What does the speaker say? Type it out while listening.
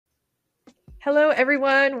Hello,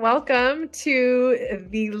 everyone. Welcome to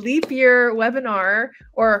the Leap Year webinar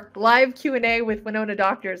or live Q&A with Winona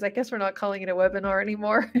Doctors. I guess we're not calling it a webinar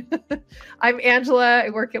anymore. I'm Angela.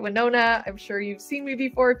 I work at Winona. I'm sure you've seen me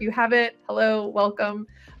before. If you haven't, hello, welcome.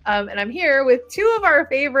 And I'm here with two of our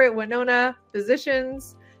favorite Winona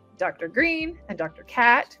physicians, Dr. Green and Dr.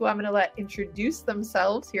 Cat, who I'm going to let introduce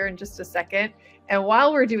themselves here in just a second. And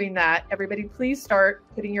while we're doing that, everybody, please start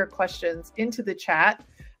putting your questions into the chat.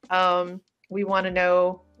 We want to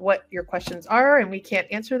know what your questions are, and we can't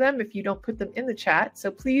answer them if you don't put them in the chat.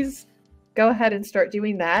 So please go ahead and start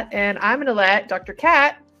doing that. And I'm going to let Dr.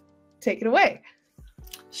 Cat take it away.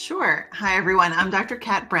 Sure. Hi, everyone. I'm Dr.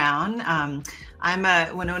 Cat Brown. I'm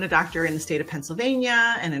a Winona doctor in the state of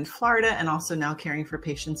Pennsylvania and in Florida, and also now caring for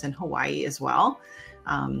patients in Hawaii as well.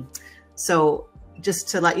 So just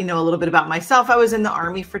to let you know a little bit about myself, I was in the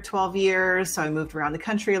Army for 12 years. So I moved around the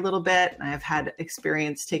country a little bit. I've had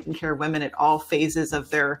experience taking care of women at all phases of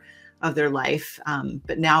their life,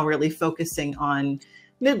 but now really focusing on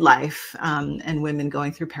midlife and women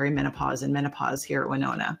going through perimenopause and menopause here at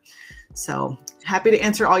Winona. So happy to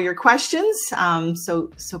answer all your questions.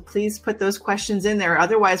 So please put those questions in there.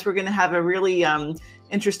 Otherwise, we're going to have a really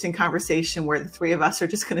interesting conversation where the three of us are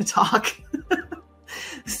just going to talk.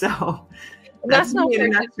 So that's not in a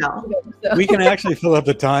nutshell. We can actually fill up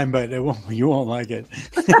the time, but you won't like it.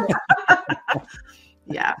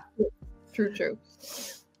 Yeah. True.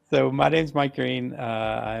 So my name's Mike Green.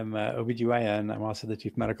 I'm a OBGYN. I'm also the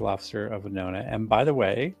Chief Medical Officer of Winona. And by the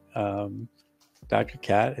way, Dr.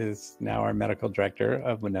 Cat is now our Medical Director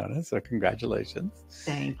of Winona. So congratulations.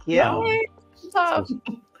 Thank you.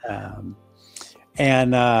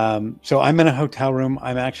 So I'm in a hotel room.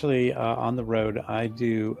 I'm actually on the road. I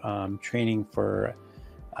do training for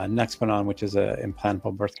Nexplanon, which is an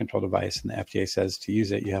implantable birth control device. And the FDA says to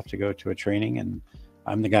use it, you have to go to a training. And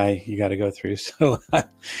I'm the guy you got to go through. So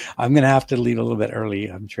I'm going to have to leave a little bit early.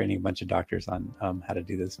 I'm training a bunch of doctors on how to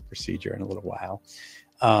do this procedure in a little while.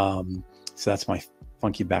 So that's my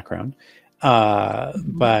funky background.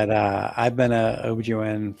 But I've been a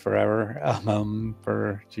OBGYN forever. I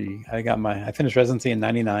finished residency in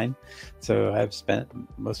 '99. So I've spent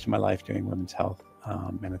most of my life doing women's health.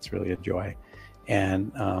 And it's really a joy.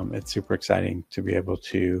 And it's super exciting to be able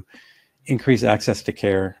to increase access to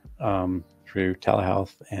care through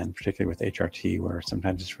telehealth, and particularly with HRT, where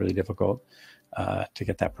sometimes it's really difficult to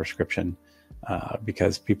get that prescription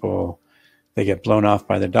because they get blown off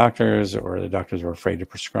by the doctors, or the doctors are afraid to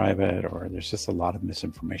prescribe it, or there's just a lot of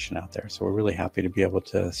misinformation out there. So we're really happy to be able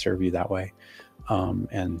to serve you that way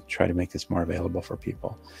and try to make this more available for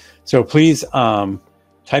people. So please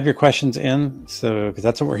type your questions in, because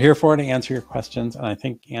that's what we're here for, to answer your questions. And I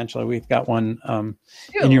think, Angela, we've got one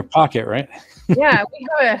in your pocket, right? Yeah,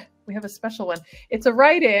 we have a special one. It's a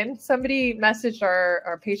write-in. Somebody messaged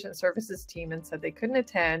our patient services team and said they couldn't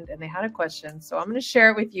attend and they had a question. So I'm going to share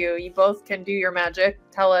it with you. You both can do your magic.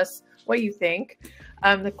 Tell us what you think.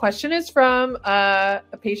 The question is from a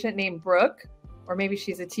patient named Brooke, or maybe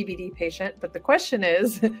she's a TBD patient. But the question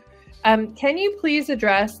is, can you please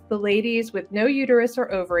address the ladies with no uterus or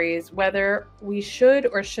ovaries, whether we should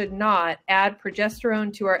or should not add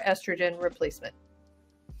progesterone to our estrogen replacement?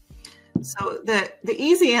 So the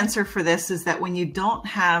easy answer for this is that when you don't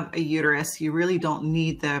have a uterus, you really don't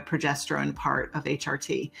need the progesterone part of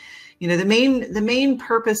HRT. You know, the main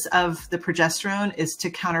purpose of the progesterone is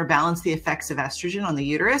to counterbalance the effects of estrogen on the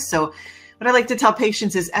uterus. So what I like to tell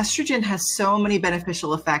patients is estrogen has so many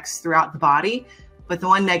beneficial effects throughout the body, but the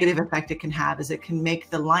one negative effect it can have is it can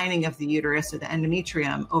make the lining of the uterus, or the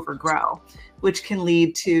endometrium, overgrow, which can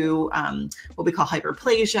lead to what we call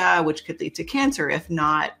hyperplasia, which could lead to cancer if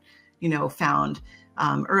not found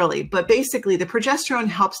early. But basically, the progesterone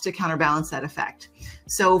helps to counterbalance that effect.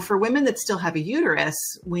 So for women that still have a uterus,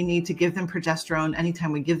 we need to give them progesterone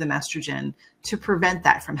anytime we give them estrogen to prevent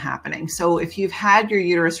that from happening. So if you've had your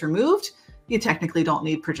uterus removed, you technically don't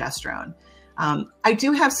need progesterone. I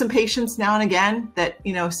do have some patients now and again that,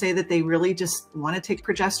 say that they really just want to take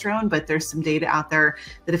progesterone, but there's some data out there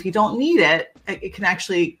that if you don't need it, it can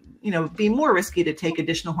actually be more risky to take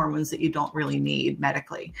additional hormones that you don't really need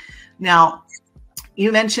medically. Now,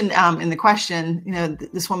 you mentioned in the question,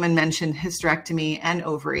 this woman mentioned hysterectomy and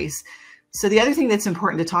ovaries. So the other thing that's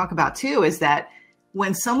important to talk about too is that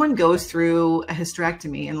when someone goes through a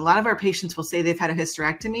hysterectomy, and a lot of our patients will say they've had a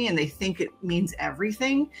hysterectomy and they think it means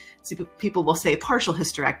everything. So people will say partial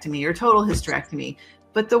hysterectomy or total hysterectomy,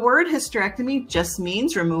 but the word hysterectomy just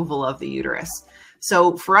means removal of the uterus.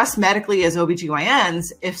 So for us medically as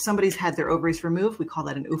OBGYNs, if somebody's had their ovaries removed, we call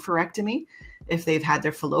that an oophorectomy. If they've had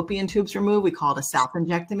their fallopian tubes removed, we call it a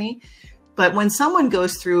salpingectomy. But when someone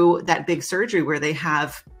goes through that big surgery where they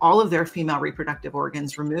have all of their female reproductive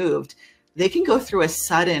organs removed, they can go through a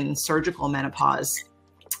sudden surgical menopause.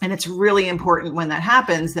 And it's really important when that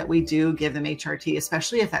happens that we do give them HRT,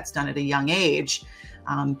 especially if that's done at a young age,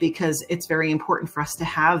 because it's very important for us to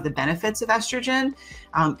have the benefits of estrogen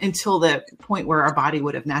until the point where our body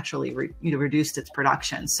would have naturally reduced its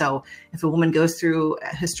production. So if a woman goes through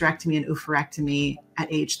a hysterectomy and oophorectomy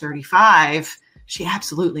at age 35, she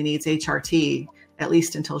absolutely needs HRT, at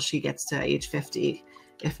least until she gets to age 50,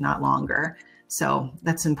 if not longer. So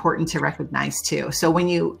that's important to recognize too. So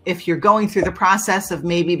if you're going through the process of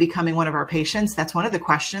maybe becoming one of our patients, that's one of the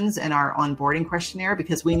questions in our onboarding questionnaire,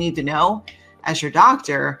 because we need to know, as your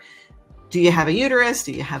doctor, do you have a uterus?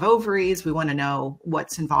 Do you have ovaries? We want to know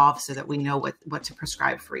what's involved so that we know what to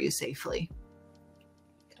prescribe for you safely.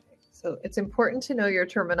 So it's important to know your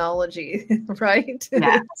terminology, right?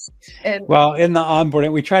 Yes. And well, in the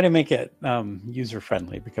onboarding, we try to make it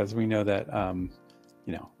user-friendly, because we know that,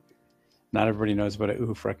 not everybody knows what a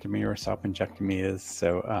oophorectomy or a salpingectomy is.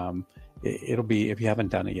 So it'll be, if you haven't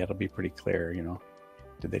done it yet, it'll be pretty clear,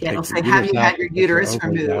 Did they take it'll say, have you had your uterus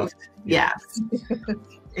removed? Yeah. Yes,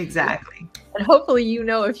 exactly. And hopefully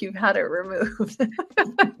if you've had it removed.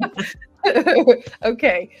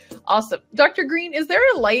 Okay, awesome. Dr. Green, is there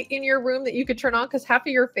a light in your room that you could turn on? Because half of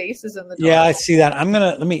your face is in the dark. Yeah, I see that.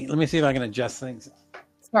 let me see if I can adjust things.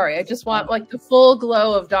 Sorry, I just want like the full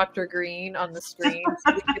glow of Dr. Green on the screen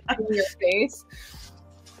so we can see your face.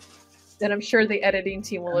 Then I'm sure the editing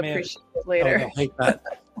team will appreciate it later. They'll hate that.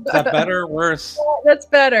 Is that better or worse? That's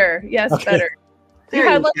better. Yes, okay. Better. There you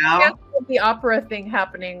had you like go. the opera thing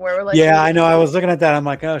happening where we're like, yeah, I know. I was looking at that. I'm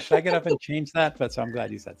like, oh, should I get up and change that? But so I'm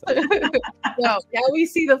glad you said that. No, now we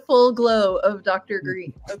see the full glow of Dr.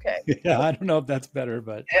 Green. Okay. Yeah, I don't know if that's better,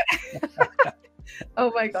 but.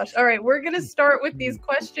 Oh my gosh. All right. We're going to start with these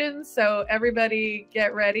questions. So everybody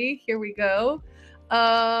get ready. Here we go.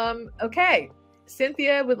 Okay.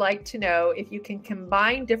 Cynthia would like to know if you can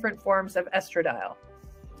combine different forms of estradiol.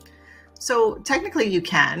 So technically you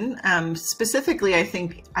can. Specifically, I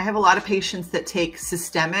think I have a lot of patients that take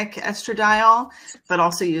systemic estradiol, but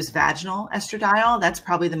also use vaginal estradiol. That's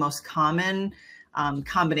probably the most common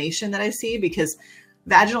combination that I see, because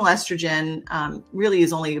vaginal estrogen really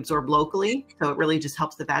is only absorbed locally. So it really just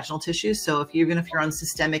helps the vaginal tissue. So even if you're on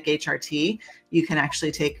systemic HRT, you can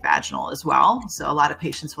actually take vaginal as well. So a lot of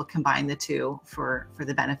patients will combine the two for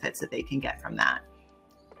the benefits that they can get from that.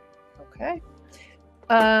 Okay.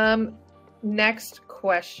 Next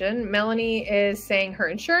question. Melanie is saying her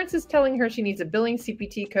insurance is telling her she needs a billing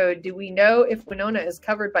CPT code. Do we know if Winona is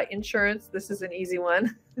covered by insurance? This is an easy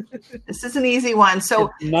one. This is an easy one. So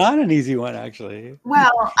it's not an easy one, actually.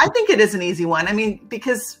 Well, I think it is an easy one. I mean,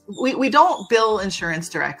 because we don't bill insurance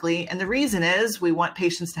directly. And the reason is we want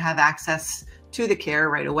patients to have access to the care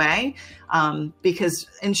right away. Because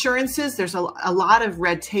insurances, there's a lot of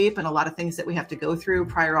red tape and a lot of things that we have to go through,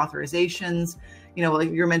 prior authorizations.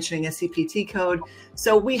 Like you're mentioning a CPT code.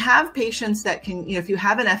 So we have patients that can, if you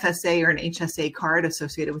have an FSA or an HSA card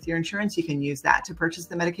associated with your insurance, you can use that to purchase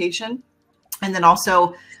the medication. And then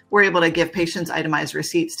also we're able to give patients itemized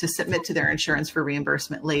receipts to submit to their insurance for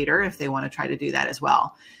reimbursement later if they want to try to do that as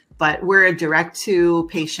well. But we're a direct to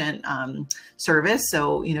patient service.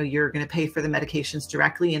 So, you're going to pay for the medications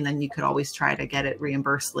directly, and then you could always try to get it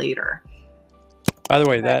reimbursed later. By the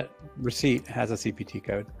way, that receipt has a CPT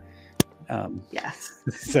code. Yes.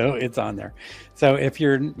 So it's on there. So if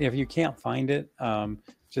you can't find it,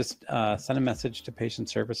 just send a message to patient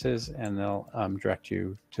services and they'll direct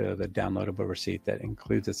you to the downloadable receipt that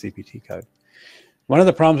includes a CPT code. One of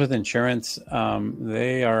the problems with insurance,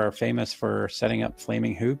 they are famous for setting up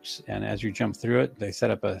flaming hoops. And as you jump through it, they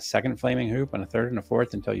set up a second flaming hoop and a third and a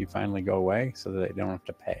fourth until you finally go away so that they don't have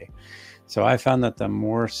to pay. So I found that the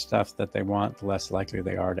more stuff that they want, the less likely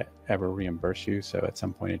they are to ever reimburse you. So at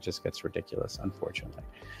some point it just gets ridiculous, unfortunately.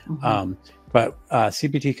 Mm-hmm. But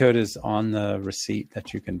CPT code is on the receipt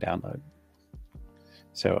that you can download.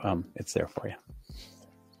 So it's there for you.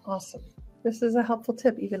 Awesome. This is a helpful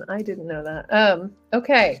tip. Even I didn't know that.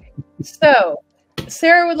 Okay. So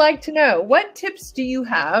Sarah would like to know, what tips do you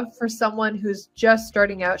have for someone who's just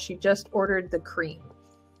starting out? She just ordered the cream.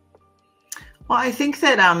 Well, I think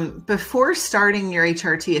that before starting your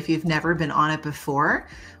HRT, if you've never been on it before,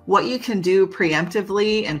 what you can do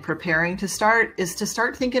preemptively and preparing to start is to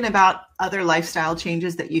start thinking about other lifestyle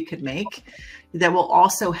changes that you could make that will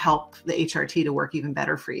also help the HRT to work even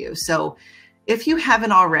better for you. So if you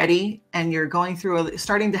haven't already and you're going through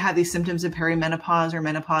starting to have these symptoms of perimenopause or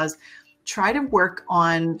menopause, try to work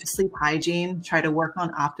on sleep hygiene, try to work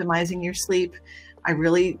on optimizing your sleep. I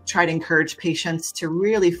really try to encourage patients to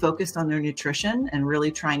really focus on their nutrition and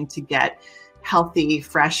really trying to get healthy,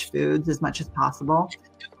 fresh foods as much as possible.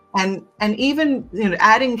 And even, you know,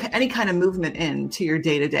 adding any kind of movement into your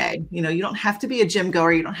day to day. You know, you don't have to be a gym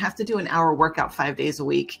goer. You don't have to do an hour workout 5 days a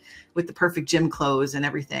week with the perfect gym clothes and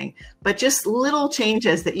everything, but just little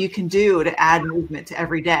changes that you can do to add movement to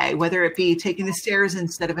every day, whether it be taking the stairs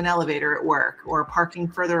instead of an elevator at work or parking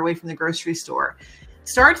further away from the grocery store.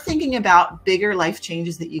 Start thinking about bigger life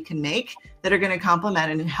changes that you can make that are going to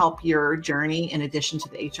complement and help your journey in addition to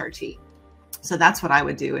the HRT. So that's what I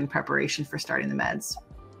would do in preparation for starting the meds,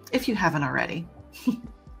 if you haven't already.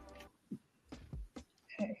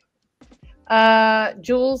 Okay.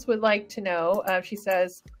 Jules would like to know, she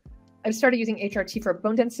says, I've started using HRT for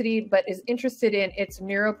bone density, but is interested in its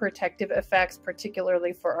neuroprotective effects,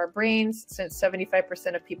 particularly for our brains, since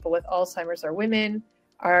 75% of people with Alzheimer's are women.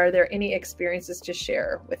 Are there any experiences to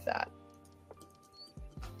share with that?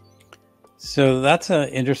 So that's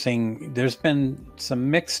interesting. There's been some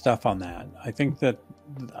mixed stuff on that. I think that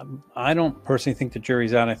I don't personally think the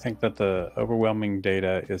jury's out. I think that the overwhelming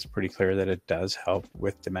data is pretty clear that it does help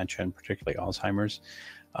with dementia, and particularly Alzheimer's.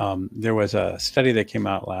 There was a study that came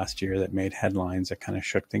out last year that made headlines that kind of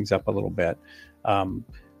shook things up a little bit.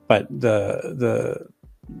 But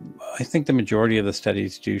I think the majority of the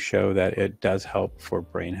studies do show that it does help for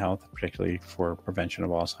brain health, particularly for prevention of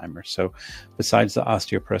Alzheimer's. So besides the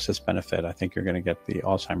osteoporosis benefit, I think you're going to get the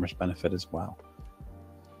Alzheimer's benefit as well.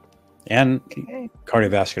 And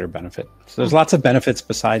cardiovascular benefit. So there's lots of benefits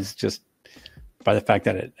besides just by the fact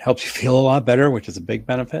that it helps you feel a lot better, which is a big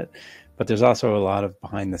benefit. But there's also a lot of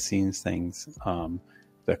behind the scenes things,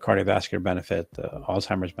 the cardiovascular benefit, the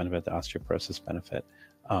Alzheimer's benefit, the osteoporosis benefit,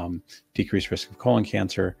 decreased risk of colon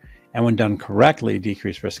cancer, and when done correctly,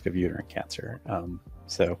 decreased risk of uterine cancer. And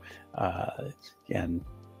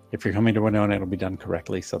if you're coming to Winona, it'll be done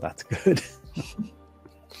correctly, so that's good.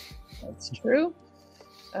 That's true.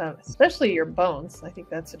 Especially your bones. I think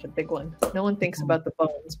that's such a big one. No one thinks about the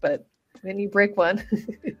bones, but when you break one,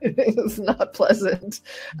 it's not pleasant.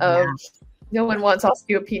 No one wants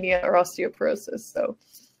osteopenia or osteoporosis, so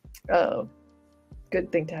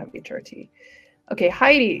good thing to have HRT. Okay,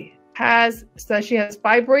 Heidi says she has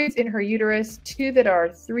fibroids in her uterus, 2 that are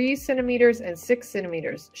 3 centimeters and 6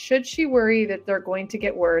 centimeters. Should she worry that they're going to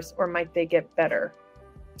get worse, or might they get better?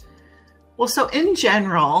 Well, so in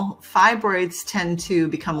general, fibroids tend to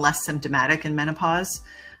become less symptomatic in menopause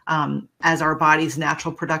as our body's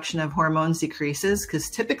natural production of hormones decreases, because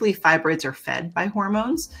typically fibroids are fed by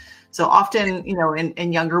hormones. So often, you know,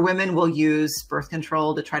 in younger women, we'll use birth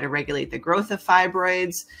control to try to regulate the growth of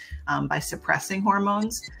fibroids by suppressing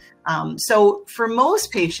hormones. So for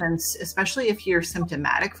most patients, especially if you're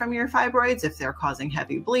symptomatic from your fibroids, if they're causing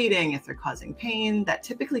heavy bleeding, if they're causing pain, that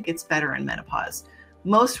typically gets better in menopause.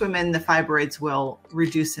 Most women, the fibroids will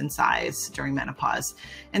reduce in size during menopause.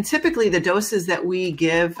 And typically the doses that we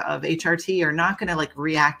give of HRT are not going to like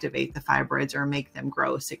reactivate the fibroids or make them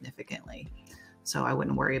grow significantly. So I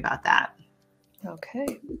wouldn't worry about that.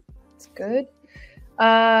 Okay, that's good.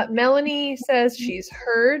 Melanie says she's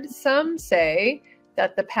heard some say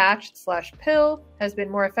that the patch/pill has been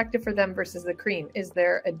more effective for them versus the cream. Is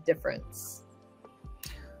there a difference?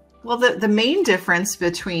 Well, the main difference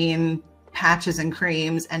between patches and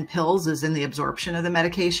creams and pills is in the absorption of the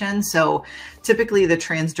medication. So typically the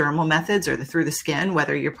transdermal methods are through the skin,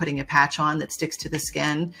 whether you're putting a patch on that sticks to the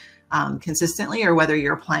skin consistently, or whether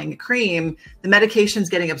you're applying a cream, the medication's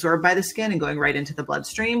getting absorbed by the skin and going right into the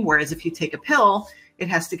bloodstream. Whereas if you take a pill, it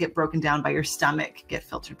has to get broken down by your stomach, get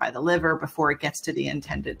filtered by the liver before it gets to the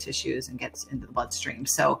intended tissues and gets into the bloodstream.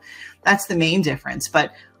 So that's the main difference.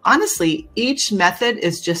 But honestly, each method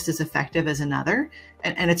is just as effective as another.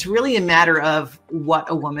 And it's really a matter of what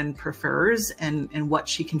a woman prefers and what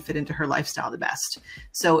she can fit into her lifestyle the best.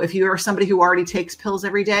 So if you are somebody who already takes pills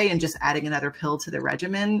every day and just adding another pill to the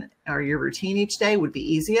regimen or your routine each day would be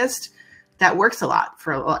easiest, that works a lot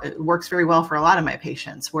it works very well for a lot of my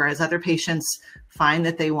patients. Whereas other patients find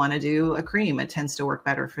that they want to do a cream, it tends to work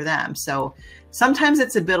better for them. So sometimes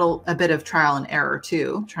it's a bit of trial and error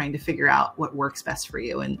too, trying to figure out what works best for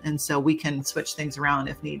you. And so we can switch things around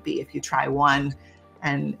if need be. If you try one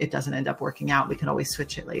and it doesn't end up working out, we can always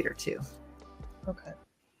switch it later too. Okay.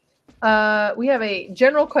 We have a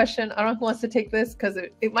general question. I don't know who wants to take this because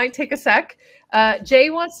it might take a sec. Jay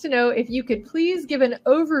wants to know if you could please give an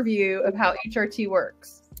overview of how HRT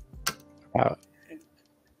works.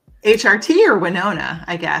 HRT or Winona,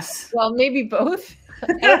 I guess. Well, maybe both.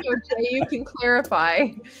 I don't know, Jay, you can clarify,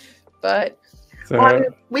 but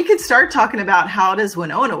we could start talking about how does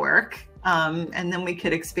Winona work. and then we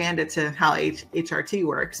could expand it to how HRT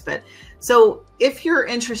works. But so if you're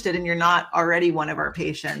interested and you're not already one of our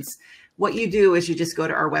patients, what you do is you just go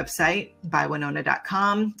to our website,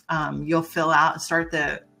 bywinona.com. You'll start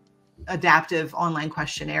the adaptive online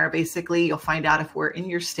questionnaire. Basically, you'll find out if we're in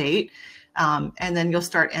your state, and then you'll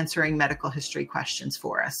start answering medical history questions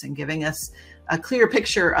for us and giving us a clear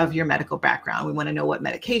picture of your medical background. We want to know what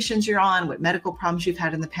medications you're on, what medical problems you've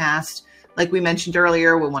had in the past. Like we mentioned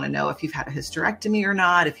earlier, we want to know if you've had a hysterectomy or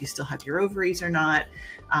not, if you still have your ovaries or not.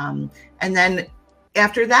 And then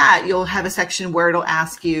after that, you'll have a section where it'll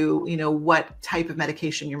ask you, what type of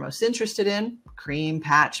medication you're most interested in, cream,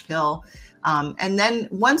 patch, pill. And then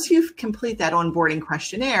once you complete that onboarding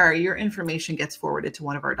questionnaire, your information gets forwarded to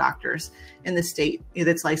one of our doctors in the state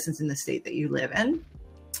that's licensed in the state that you live in.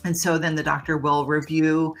 And so then the doctor will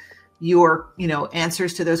review your,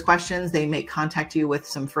 answers to those questions. They may contact you with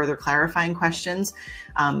some further clarifying questions.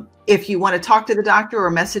 If you want to talk to the doctor or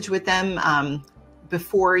message with them,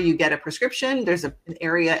 before you get a prescription, there's an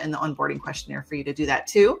area in the onboarding questionnaire for you to do that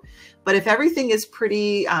too. But if everything is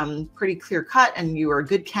pretty clear cut and you are a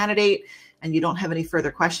good candidate and you don't have any further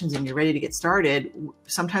questions and you're ready to get started,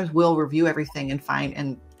 sometimes we'll review everything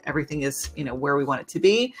and everything is, where we want it to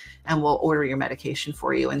be, and we'll order your medication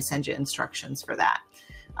for you and send you instructions for that.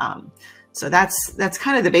 So that's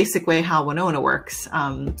kind of the basic way how Winona works.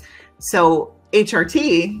 So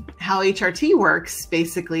HRT, how HRT works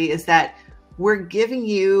basically is that we're giving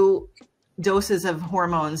you doses of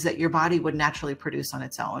hormones that your body would naturally produce on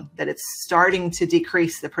its own, that it's starting to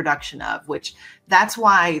decrease the production of, which that's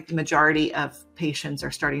why the majority of patients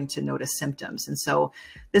are starting to notice symptoms. And so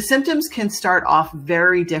the symptoms can start off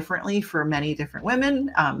very differently for many different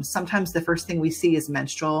women. Sometimes the first thing we see is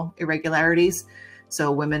menstrual irregularities.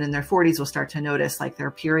 So women in their 40s will start to notice like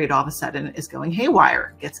their period all of a sudden is going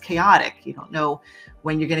haywire, gets chaotic. You don't know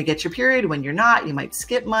when you're going to get your period, when you're not. You might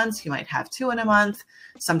skip months, you might have 2 in a month.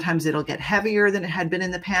 Sometimes it'll get heavier than it had been in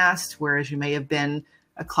the past, whereas you may have been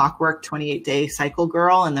a clockwork 28-day cycle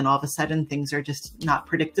girl, and then all of a sudden things are just not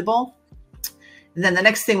predictable. And then the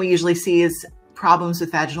next thing we usually see is problems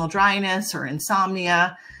with vaginal dryness or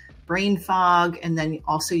insomnia, brain fog, and then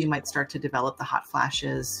also you might start to develop the hot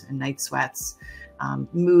flashes and night sweats.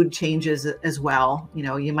 Mood changes as well.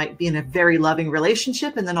 You might be in a very loving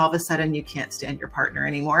relationship and then all of a sudden you can't stand your partner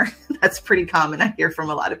anymore. That's pretty common. I hear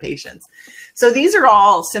from a lot of patients. So these are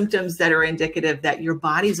all symptoms that are indicative that your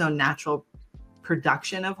body's own natural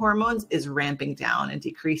production of hormones is ramping down and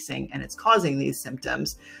decreasing, and it's causing these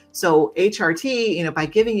symptoms. So HRT, by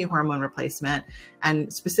giving you hormone replacement,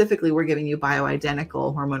 and specifically we're giving you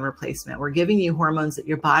bioidentical hormone replacement, we're giving you hormones that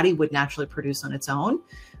your body would naturally produce on its own.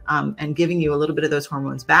 And giving you a little bit of those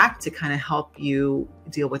hormones back to kind of help you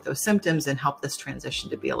deal with those symptoms and help this transition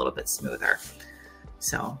to be a little bit smoother.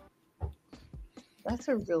 So that's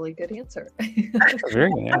a really good answer.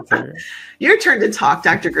 Very good answer. Your turn to talk,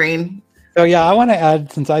 Dr. Green. So yeah, I want to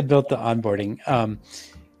add, since I built the onboarding,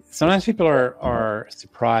 sometimes people are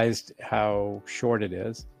surprised how short it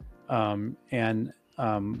is. And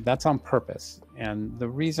that's on purpose. And the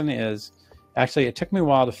reason is, actually, it took me a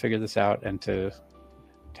while to figure this out and to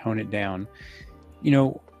tone it down.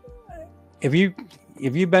 If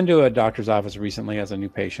you've been to a doctor's office recently as a new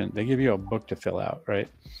patient, they give you a book to fill out, right?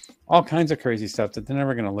 All kinds of crazy stuff that they're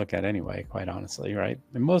never going to look at anyway, quite honestly, right?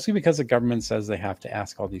 And mostly because the government says they have to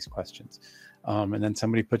ask all these questions. And then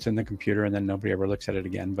somebody puts in the computer and then nobody ever looks at it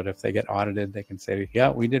again. But if they get audited, they can say, yeah,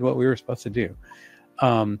 we did what we were supposed to do.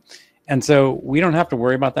 And so we don't have to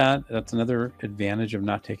worry about that. That's another advantage of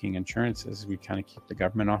not taking insurance, is we kind of keep the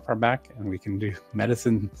government off our back, and we can do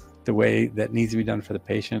medicine the way that needs to be done for the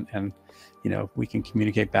patient. And, we can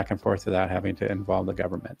communicate back and forth without having to involve the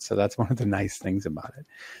government. So that's one of the nice things about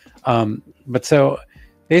it. But so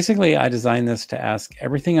basically I designed this to ask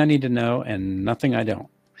everything I need to know and nothing I don't,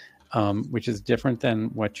 which is different than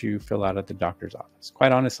what you fill out at the doctor's office.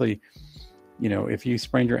 Quite honestly, if you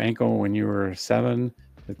sprained your ankle when you were 7,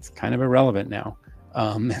 it's kind of irrelevant now.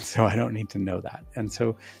 And so I don't need to know that. And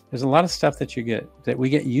so there's a lot of stuff that we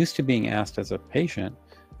get used to being asked as a patient,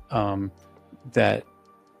 that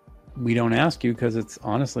we don't ask you because it's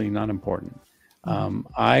honestly not important.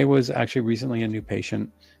 I was actually recently a new patient,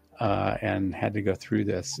 and had to go through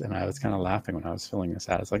this, and I was kind of laughing when I was filling this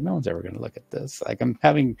out. I was like, no one's ever going to look at this. Like, I'm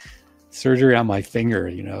having surgery on my finger,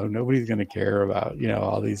 nobody's going to care about,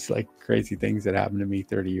 all these like crazy things that happened to me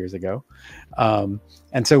 30 years ago.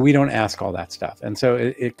 And so we don't ask all that stuff. And so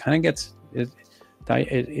it kind of gets,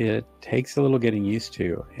 it takes a little getting used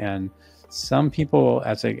to. And some people,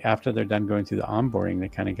 after they're done going through the onboarding, they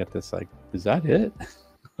kind of get this like, is that it?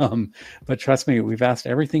 But trust me, we've asked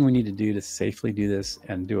everything we need to do to safely do this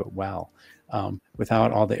and do it well,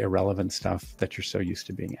 without all the irrelevant stuff that you're so used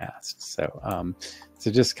to being asked. So,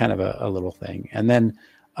 so just kind of a little thing. And then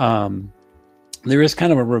there is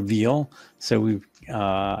kind of a reveal. So we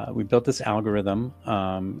built this algorithm,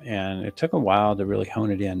 and it took a while to really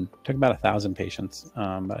hone it in. It took about 1,000 patients,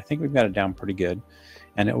 but I think we've got it down pretty good.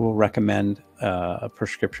 And it will recommend a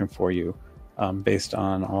prescription for you based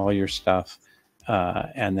on all your stuff.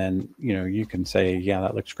 And then, you know, you can say, yeah,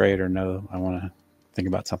 that looks great, or no, I want to think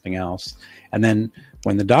about something else. And then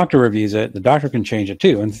when the doctor reviews it, the doctor can change it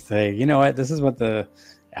too and say, you know what, this is what the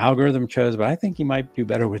algorithm chose, but I think you might do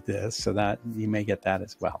better with this, so that you may get that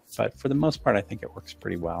as well. But for the most part, I think it works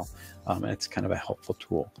pretty well. And it's kind of a helpful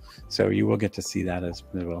tool. So you will get to see that as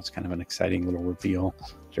well. It's kind of an exciting little reveal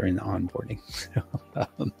during the onboarding.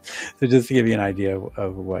 So just to give you an idea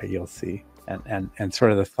of what you'll see and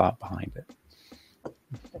sort of the thought behind it.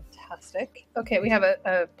 Fantastic. Okay, we have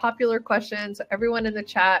a popular question. So everyone in the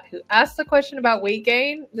chat who asked the question about weight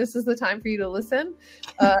gain, this is the time for you to listen.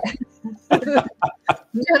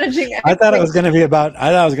 Managing. I thought it was going to be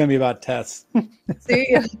about tests.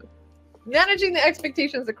 See, managing the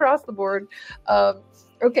expectations across the board.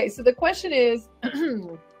 Okay, so the question is,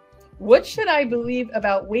 what should I believe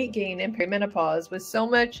about weight gain in perimenopause? With so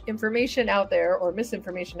much information out there or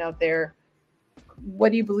misinformation out there,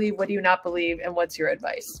 what do you believe? What do you not believe? And what's your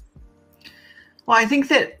advice? Well, I think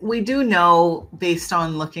that we do know, based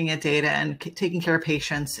on looking at data and taking care of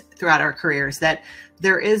patients throughout our careers, that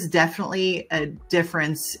there is definitely a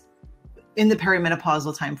difference in the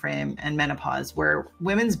perimenopausal timeframe and menopause where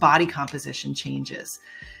women's body composition changes.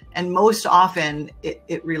 And most often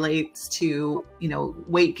it relates to, you know,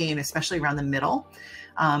 weight gain, especially around the middle.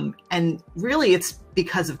 And really it's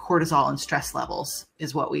because of cortisol and stress levels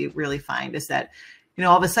is what we really find, is that, you know,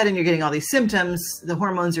 all of a sudden you're getting all these symptoms, the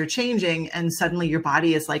hormones are changing, and suddenly your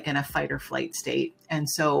body is like in a fight or flight state. And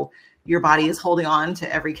so your body is holding on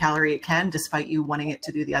to every calorie it can, despite you wanting it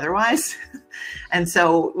to do the otherwise. And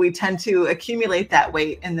so we tend to accumulate that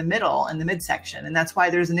weight in the middle, in the midsection. And that's why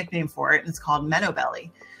there's a nickname for it. And it's called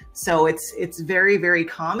menobelly. So it's very, very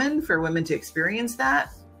common for women to experience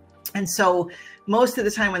that. And so most of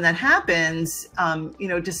the time when that happens, you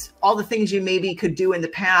know, just all the things you maybe could do in the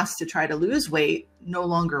past to try to lose weight no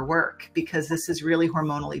longer work, because this is really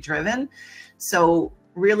hormonally driven. So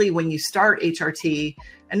really, when you start HRT,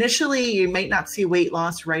 initially you might not see weight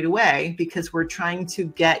loss right away, because we're trying to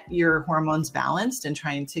get your hormones balanced and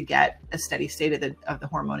trying to get a steady state of the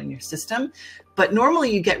hormone in your system. But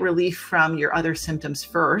normally you get relief from your other symptoms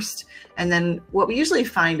first. And then what we usually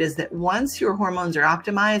find is that once your hormones are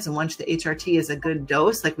optimized and once the HRT is a good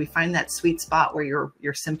dose, like we find that sweet spot where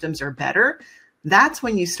your symptoms are better, that's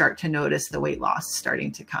when you start to notice the weight loss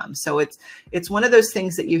starting to come. So it's one of those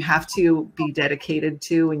things that you have to be dedicated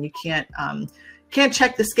to, and you can't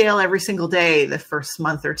check the scale every single day the first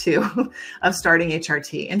month or two of starting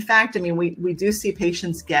HRT. In fact, I mean, we do see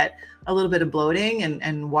patients get a little bit of bloating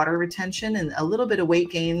and water retention and a little bit of weight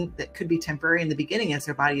gain that could be temporary in the beginning as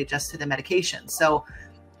their body adjusts to the medication. So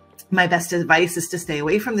my best advice is to stay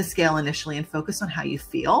away from the scale initially and focus on how you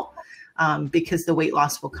feel, because the weight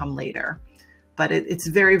loss will come later. But it's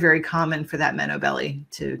very, very common for that menobelly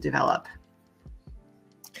to develop.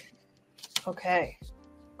 Okay.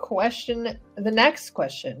 The next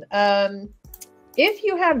question. If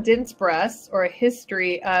you have dense breasts or a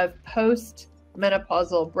history of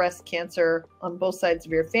postmenopausal breast cancer on both sides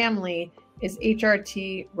of your family, is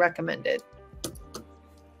HRT recommended?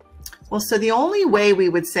 Well, so the only way we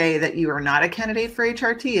would say that you are not a candidate for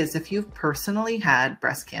HRT is if you've personally had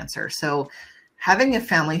breast cancer. So having a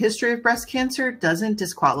family history of breast cancer doesn't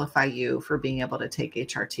disqualify you for being able to take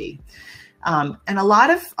HRT. And a lot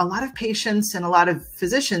of patients and a lot of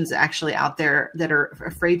physicians actually out there that are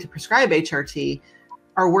afraid to prescribe HRT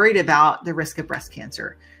are worried about the risk of breast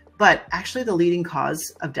cancer. But actually the leading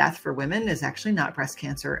cause of death for women is actually not breast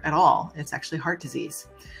cancer at all. It's actually heart disease.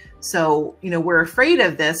 So, you know, we're afraid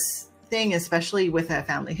of this thing, especially with a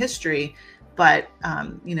family history. But,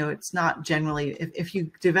 you know, it's not generally, if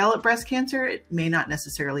you develop breast cancer, it may not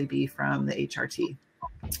necessarily be from the HRT.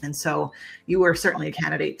 And so you are certainly a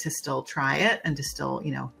candidate to still try it and to still,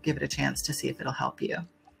 you know, give it a chance to see if it'll help you.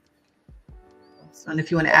 And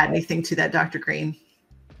if you want to add anything to that, Dr. Green.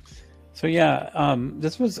 So yeah,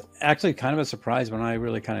 this was actually kind of a surprise when I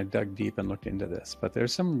really kind of dug deep and looked into this, but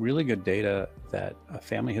there's some really good data that a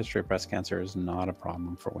family history of breast cancer is not a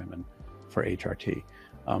problem for women for HRT.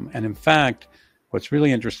 And in fact, what's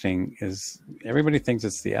really interesting is everybody thinks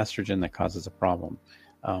it's the estrogen that causes a problem.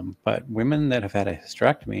 But women that have had a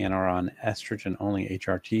hysterectomy and are on estrogen only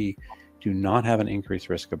HRT do not have an increased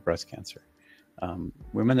risk of breast cancer.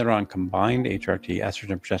 Women that are on combined HRT,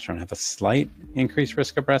 estrogen and progesterone, have a slight increased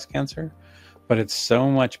risk of breast cancer, but it's so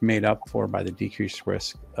much made up for by the decreased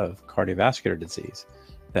risk of cardiovascular disease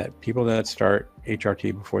that people that start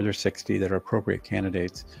HRT before they're 60 that are appropriate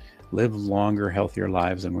candidates live longer, healthier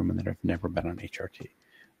lives than women that have never been on HRT.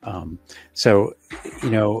 So, you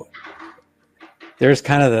know, there's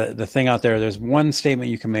kind of the thing out there. There's one statement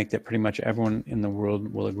you can make that pretty much everyone in the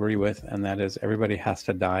world will agree with, and that is everybody has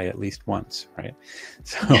to die at least once, right?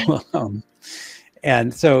 So,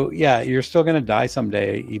 and so, yeah, you're still going to die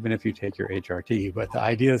someday, even if you take your HRT. But the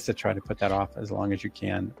idea is to try to put that off as long as you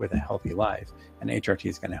can with a healthy life, and HRT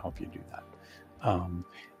is going to help you do that.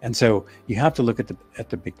 And so you have to look at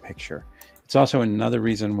the big picture. It's also another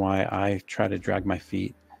reason why I try to drag my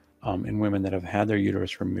feet in women that have had their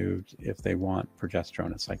uterus removed. If they want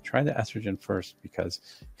progesterone, it's like, try the estrogen first, because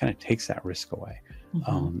it kind of takes that risk away.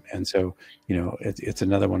 And so, you know, it's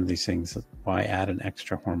another one of these things. Why add an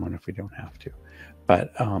extra hormone if we don't have to?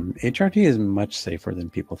 But HRT is much safer than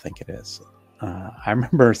people think it is. I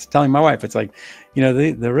remember telling my wife, it's like, you know,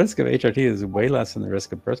 the risk of HRT is way less than the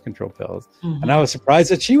risk of birth control pills. And I was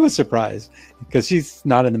surprised that she was surprised, because she's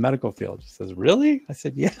not in the medical field. She says, really? I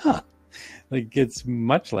said, yeah. Like, it's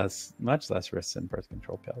much less risk than birth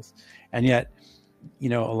control pills. And yet, you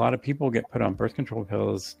know, a lot of people get put on birth control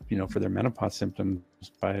pills, you know, for their menopause symptoms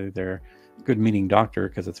by their good-meaning doctor,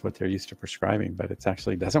 because it's what they're used to prescribing, but it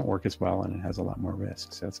actually doesn't work as well, and it has a lot more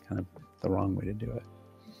risk. So it's kind of the wrong way to do it.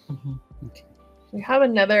 Okay. We have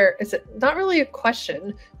another, it's not really a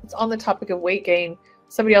question, it's on the topic of weight gain.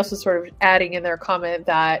 Somebody else was sort of adding in their comment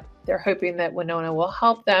that they're hoping that Winona will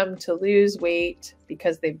help them to lose weight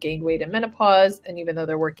because they've gained weight in menopause. And even though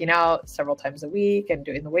they're working out several times a week and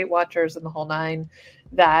doing the Weight Watchers and the whole nine,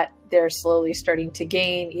 that they're slowly starting to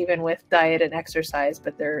gain even with diet and exercise,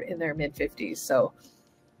 but they're in their mid-50s. So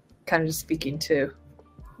kind of just speaking to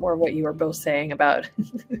more of what you were both saying about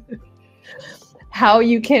how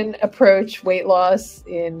you can approach weight loss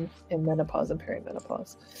in menopause and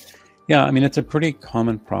perimenopause. Yeah, I mean, it's a pretty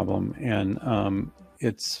common problem, and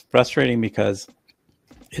it's frustrating because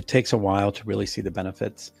it takes a while to really see the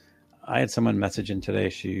benefits. I had someone message in today,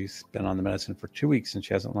 she's been on the medicine for 2 weeks and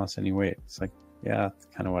she hasn't lost any weight. It's like, yeah, that's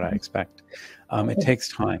kind of what I expect. It takes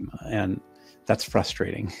time, and that's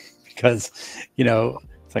frustrating because, you know,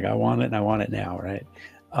 it's like, I want it and I want it now, right?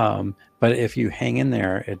 But if you hang in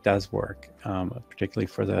there, it does work, particularly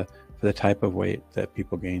for the type of weight that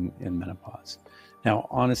people gain in menopause. Now,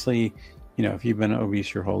 honestly, you know, if you've been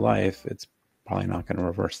obese your whole life, it's probably not going to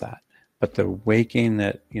reverse that. But the weight gain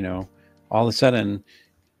that, you know, all of a sudden,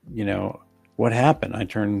 you know, what happened? I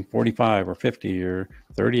turned 45 or 50 or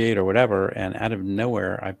 38 or whatever, and out of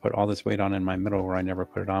nowhere, I put all this weight on in my middle where I never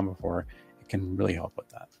put it on before. It can really help with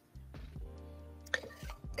that.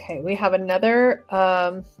 Okay, we have another,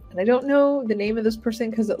 and I don't know the name of this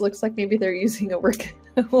person because it looks like maybe they're using a work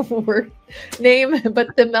name,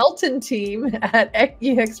 but the Melton team at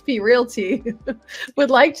EXP Realty would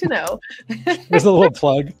like to know. There's a little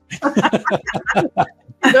plug.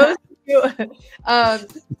 Those of you,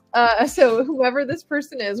 so whoever this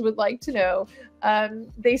person is would like to know.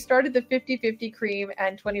 They started the 50-50 cream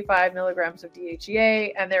and 25 milligrams of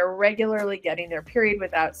DHEA, and they're regularly getting their period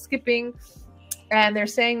without skipping. And they're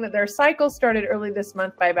saying that their cycle started early this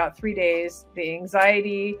month by about 3 days. The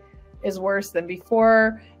anxiety is worse than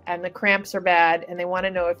before, and the cramps are bad. And they want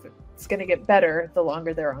to know if it's going to get better the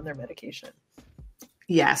longer they're on their medication.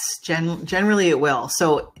 Yes, generally it will.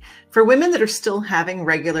 So for women that are still having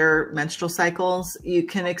regular menstrual cycles, you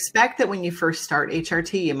can expect that when you first start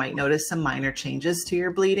HRT, you might notice some minor changes to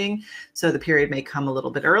your bleeding. So the period may come a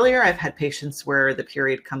little bit earlier. I've had patients where the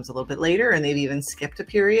period comes a little bit later, and they've even skipped a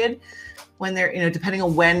period when they're, you know, depending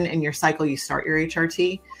on when in your cycle you start your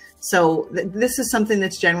HRT. So this is something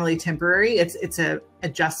that's generally temporary. It's a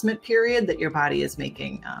adjustment period that your body is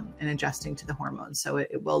making and adjusting to the hormones. So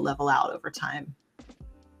it will level out over time.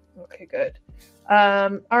 Okay, good.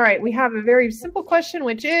 All right, we have a very simple question,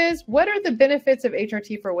 which is, what are the benefits of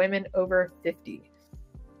HRT for women over 50?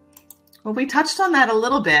 Well, we touched on that a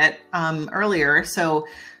little bit earlier. So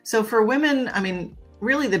for women, I mean,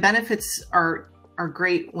 really the benefits are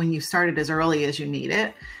great when you start it as early as you need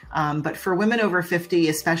it. But for women over 50,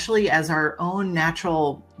 especially as our own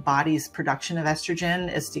natural body's production of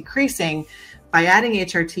estrogen is decreasing, by adding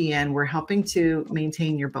HRT in, we're helping to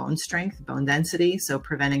maintain your bone strength, bone density, so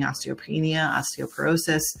preventing osteopenia,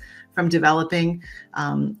 osteoporosis from developing.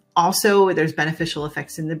 Also, there's beneficial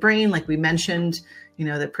effects in the brain, like we mentioned. you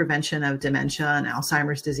know, the prevention of dementia and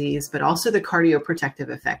Alzheimer's disease, but also the cardioprotective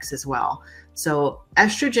effects as well. So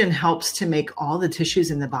estrogen helps to make all the tissues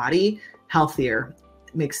in the body healthier,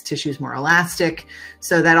 makes tissues more elastic.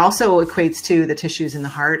 So that also equates to the tissues in the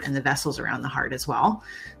heart and the vessels around the heart as well.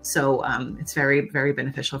 So it's very, very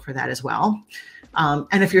beneficial for that as well.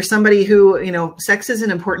 And if you're somebody who, you know, sex is an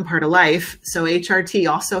important part of life, so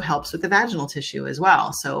HRT also helps with the vaginal tissue as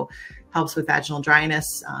well. So helps with vaginal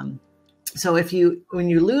dryness. So when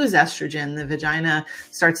you lose estrogen, the vagina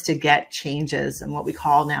starts to get changes in what we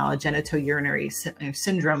call now a genitourinary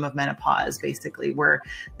syndrome of menopause, basically, where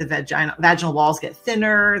the vaginal walls get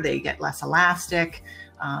thinner, they get less elastic,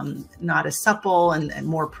 not as supple, and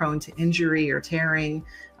more prone to injury or tearing.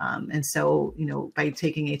 And so, you know, by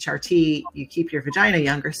taking HRT, you keep your vagina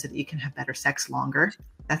younger so that you can have better sex longer.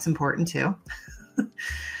 That's important too.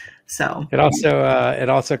 So it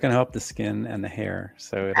also can help the skin and the hair.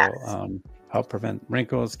 So it'll help prevent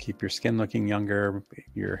wrinkles, keep your skin looking younger,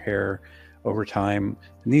 your hair over time.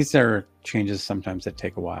 And these are changes sometimes that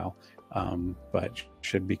take a while, but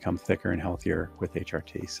should become thicker and healthier with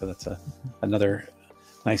HRT. So that's another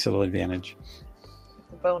nice little advantage.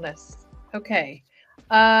 Bonus. Okay.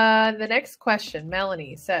 The next question,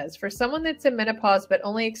 Melanie says, for someone that's in menopause but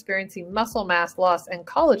only experiencing muscle mass loss and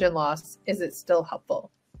collagen loss, is it still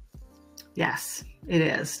helpful? Yes, it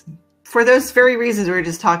is. For those very reasons we were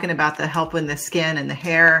just talking about, the help in the skin and the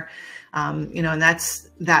hair, you know, and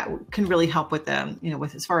that can really help with the, you know,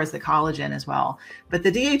 with as far as the collagen as well. But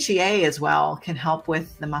the DHEA as well can help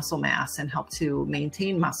with the muscle mass and help to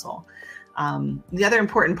maintain muscle. The other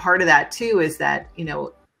important part of that too is that, you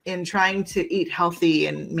know, in trying to eat healthy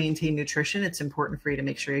and maintain nutrition, it's important for you to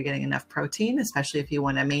make sure you're getting enough protein, especially if you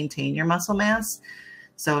want to maintain your muscle mass.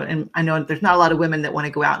 So, and I know there's not a lot of women that want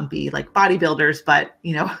to go out and be like bodybuilders, but,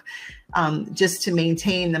 you know, just to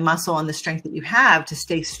maintain the muscle and the strength that you have to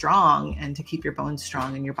stay strong and to keep your bones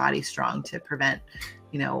strong and your body strong to prevent,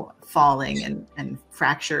 you know, falling and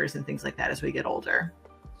fractures and things like that as we get older.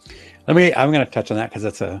 I'm going to touch on that because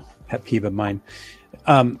that's a pet peeve of mine.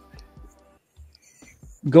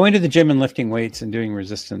 Going to the gym and lifting weights and doing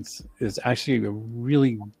resistance is actually a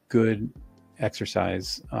really good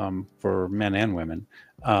exercise for men and women.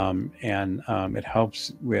 It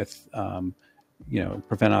helps with, you know,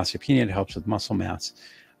 prevent osteopenia. It helps with muscle mass.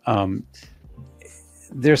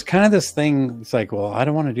 There's kind of this thing, it's like, well, I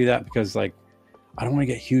don't want to do that because, like, I don't want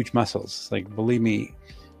to get huge muscles. Like, believe me,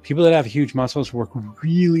 people that have huge muscles work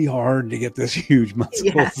really hard to get those huge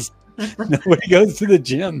muscles. Yes. Nobody goes to the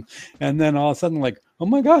gym and then all of a sudden, like, oh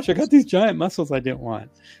my gosh, I got these giant muscles I didn't want.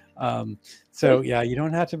 So yeah, you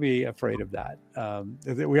don't have to be afraid of that.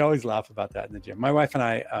 We always laugh about that in the gym. My wife and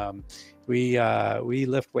I, we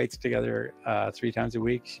lift weights together 3 times a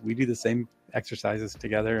week. We do the same exercises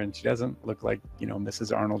together, and she doesn't look like, you know,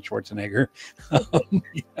 Mrs. Arnold Schwarzenegger.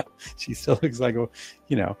 You know, she still looks like,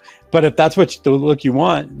 you know, but if that's what the look you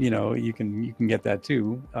want, you know, you can get that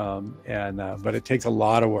too. But it takes a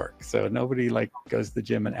lot of work. So nobody like goes to the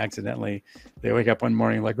gym and accidentally, they wake up one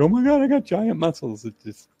morning like, oh my God, I got giant muscles. It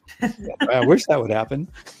just, I wish that would happen.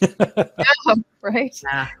 Yeah, right.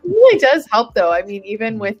 Yeah. It really does help though. I mean,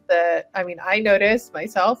 even with I noticed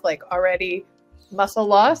myself like already muscle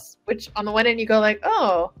loss, which on the one end you go like,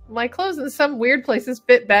 oh, my clothes in some weird places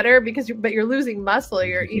fit better because you're losing muscle,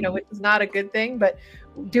 you know, which is not a good thing. But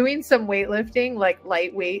doing some weightlifting, like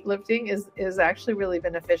lightweight lifting, is actually really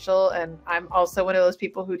beneficial. And I'm also one of those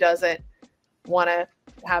people who doesn't want to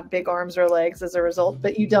have big arms or legs as a result,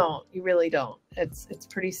 but you really don't. It's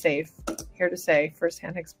pretty safe, here to say,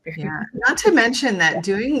 firsthand experience. Yeah. Not to mention that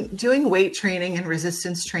doing weight training and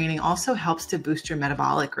resistance training also helps to boost your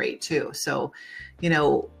metabolic rate too. So, you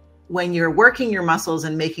know, when you're working your muscles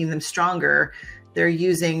and making them stronger, they're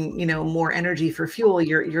using, you know, more energy for fuel.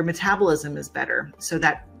 Your metabolism is better. So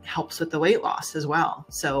that helps with the weight loss as well.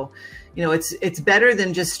 So, you know, it's better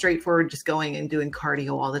than just straightforward, just going and doing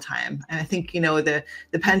cardio all the time. And I think, you know, the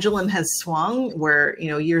pendulum has swung where, you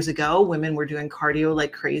know, years ago, women were doing cardio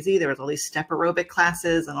like crazy. There was all these step aerobic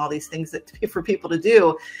classes and all these things that for people to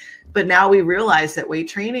do. But now we realize that weight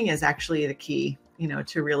training is actually the key, you know,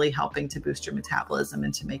 to really helping to boost your metabolism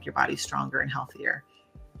and to make your body stronger and healthier.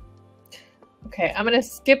 Okay, I'm going to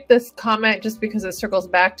skip this comment just because it circles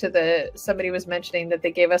back to somebody was mentioning that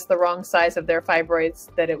they gave us the wrong size of their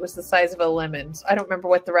fibroids, that it was the size of a lemon. So I don't remember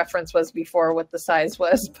what the reference was before, what the size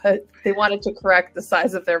was, but they wanted to correct the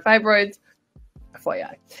size of their fibroids.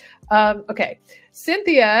 FYI. Okay,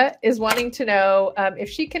 Cynthia is wanting to know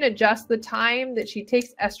if she can adjust the time that she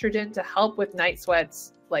takes estrogen to help with night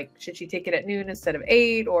sweats. Like, should she take it at noon instead of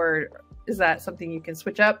 8, or is that something you can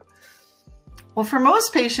switch up? Well, for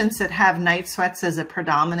most patients that have night sweats as a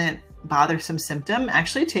predominant bothersome symptom,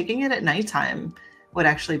 actually taking it at nighttime would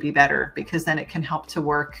actually be better, because then it can help to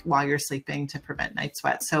work while you're sleeping to prevent night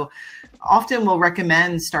sweats. So often we'll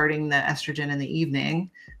recommend starting the estrogen in the evening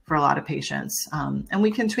for a lot of patients. And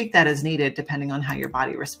we can tweak that as needed depending on how your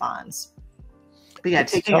body responds. But yeah,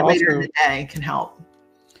 taking it later in the day can help.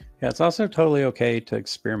 Yeah, it's also totally okay to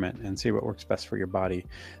experiment and see what works best for your body.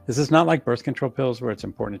 This is not like birth control pills where it's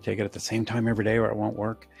important to take it at the same time every day or it won't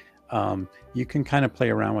work. You can kind of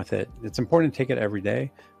play around with it. It's important to take it every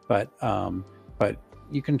day, but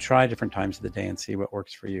you can try different times of the day and see what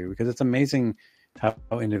works for you, because it's amazing how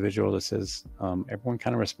individual this is. Everyone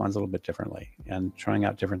kind of responds a little bit differently, and trying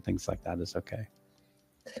out different things like that is okay.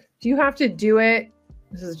 Do you have to do it?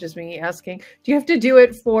 This is just me asking. Do you have to do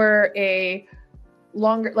it for a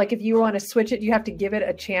longer, like if you want to switch it, do you have to give it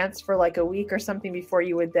a chance for like a week or something before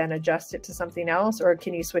you would then adjust it to something else? Or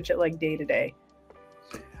can you switch it like day to day?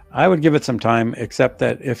 I would give it some time, except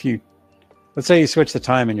that if you, let's say you switch the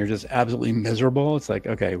time and you're just absolutely miserable, it's like,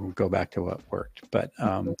 okay, we'll go back to what worked. But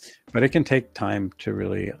it can take time to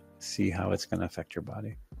really see how it's going to affect your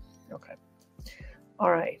body. Okay.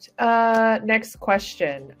 All right. Next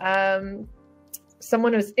question.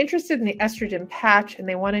 Someone was interested in the estrogen patch and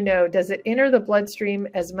they want to know, does it enter the bloodstream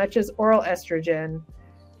as much as oral estrogen?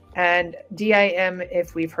 And DIM,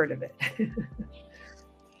 if we've heard of it.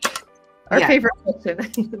 Our favorite question,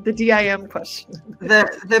 the DIM question.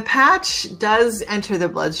 The patch does enter the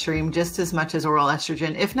bloodstream just as much as oral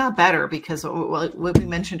estrogen, if not better, because what we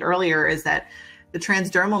mentioned earlier is that the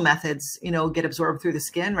transdermal methods, get absorbed through the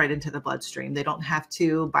skin right into the bloodstream. They don't have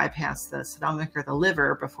to bypass the stomach or the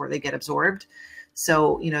liver before they get absorbed.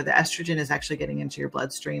 So, the estrogen is actually getting into your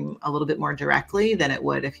bloodstream a little bit more directly than it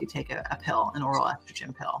would if you take a pill, an oral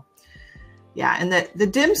estrogen pill. Yeah, and the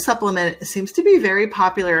DIM supplement seems to be very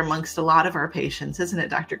popular amongst a lot of our patients, isn't it,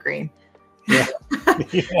 Dr. Green? Yeah,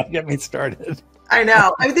 get me started. I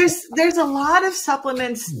know. I mean, there's a lot of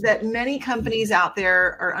supplements that many companies out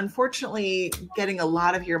there are unfortunately getting a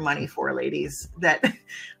lot of your money for, ladies, that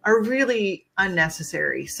are really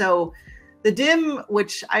unnecessary. So the DIM,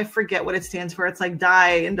 which I forget what it stands for, it's like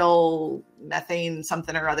diindole methane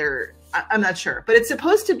something or other. I'm not sure, but it's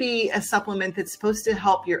supposed to be a supplement that's supposed to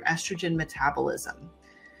help your estrogen metabolism,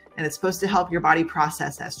 and it's supposed to help your body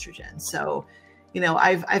process estrogen. So,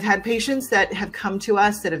 I've had patients that have come to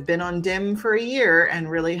us that have been on DIM for a year and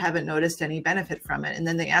really haven't noticed any benefit from it. And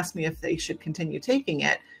then they ask me if they should continue taking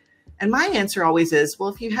it. And my answer always is, well,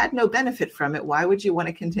 if you had no benefit from it, why would you want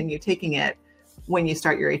to continue taking it when you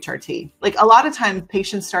start your HRT? Like a lot of times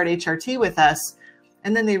patients start HRT with us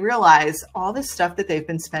and then they realize all this stuff that they've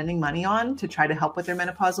been spending money on to try to help with their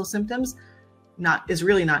menopausal symptoms is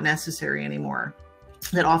really not necessary anymore.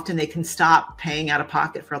 That often they can stop paying out of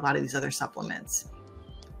pocket for a lot of these other supplements.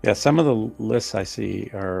 Yeah, some of the lists I see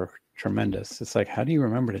are tremendous. It's like, how do you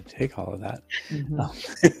remember to take all of that? Mm-hmm.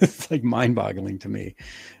 It's like mind-boggling to me.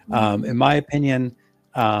 In my opinion,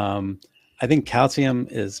 I think calcium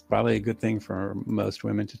is probably a good thing for most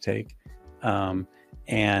women to take.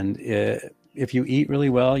 If you eat really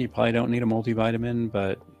well, you probably don't need a multivitamin,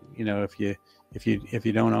 but if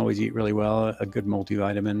you don't always eat really well, a good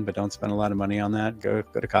multivitamin, but don't spend a lot of money on that, go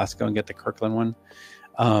to Costco and get the Kirkland one.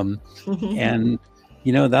 And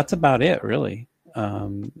that's about it, really.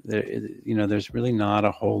 There's really not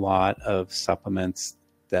a whole lot of supplements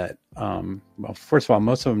that, well, first of all,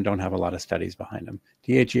 most of them don't have a lot of studies behind them.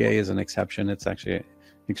 DHEA is an exception. It's actually an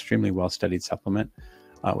extremely well-studied supplement,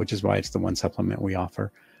 which is why it's the one supplement we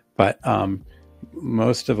offer. But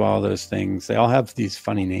most of all those things, they all have these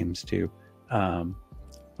funny names too.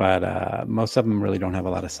 But most of them really don't have a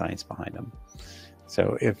lot of science behind them.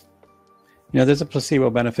 So if, there's a placebo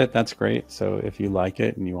benefit, that's great. So if you like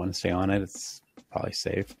it and you want to stay on it, it's probably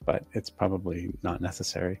safe, but it's probably not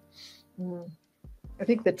necessary. I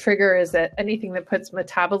think the trigger is that anything that puts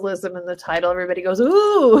metabolism in the title, everybody goes,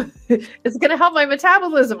 ooh, it's going to help my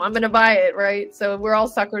metabolism. I'm going to buy it, right? So we're all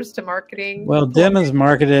suckers to marketing. Well, DIM is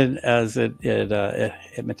marketed as it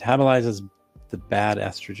metabolizes the bad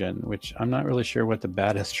estrogen, which I'm not really sure what the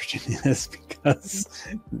bad estrogen is, because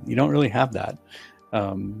you don't really have that.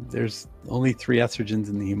 There's only 3 estrogens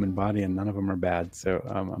in the human body and none of them are bad. So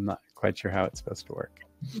I'm not quite sure how it's supposed to work.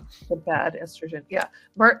 The bad estrogen. Yeah.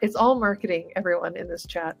 It's all marketing, everyone in this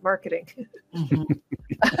chat. Marketing.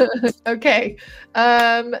 Okay.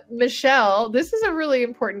 Michelle, this is a really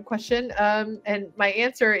important question. And my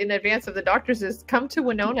answer in advance of the doctors is come to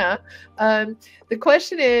Winona. The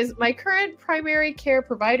question is, my current primary care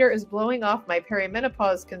provider is blowing off my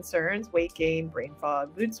perimenopause concerns, weight gain, brain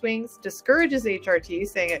fog, mood swings, discourages HRT,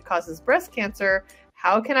 saying it causes breast cancer.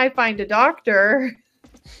 how can I find a doctor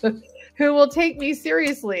who will take me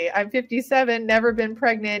seriously? I'm 57, never been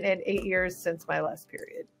pregnant, and 8 years since my last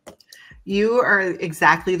period. You are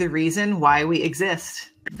exactly the reason why we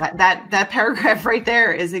exist. That paragraph right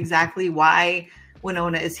there is exactly why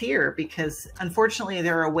Winona is here, because unfortunately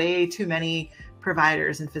there are way too many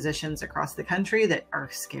providers and physicians across the country that are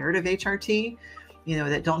scared of HRT, you know,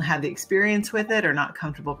 that don't have the experience with it or not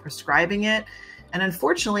comfortable prescribing it. And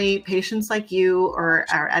unfortunately, patients like you are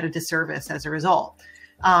at a disservice as a result.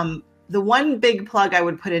 The one big plug I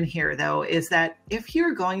would put in here, though, is that if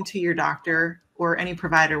you're going to your doctor or any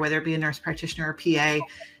provider, whether it be a nurse practitioner or PA,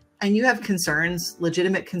 and you have concerns,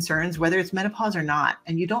 legitimate concerns, whether it's menopause or not,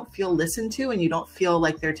 and you don't feel listened to and you don't feel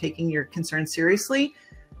like they're taking your concerns seriously,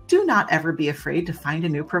 do not ever be afraid to find a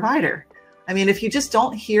new provider. I mean, if you just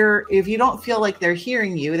don't hear, if you don't feel like they're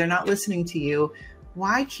hearing you, they're not listening to you,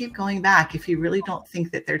 why keep going back if you really don't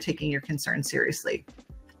think that they're taking your concerns seriously?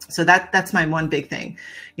 So that's my one big thing.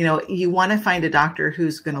 You know, you want to find a doctor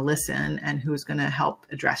who's going to listen and who's going to help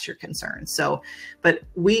address your concerns. So, but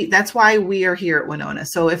that's why we are here at Winona.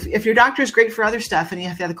 So if your doctor is great for other stuff and you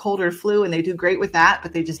have to have a cold or flu and they do great with that,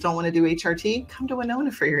 but they just don't want to do HRT, come to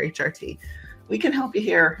Winona for your HRT. We can help you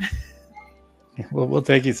here. Well, we'll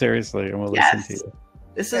take you seriously and we'll listen to you.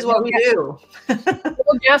 This is what we do.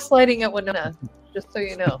 No gaslighting at Winona, just so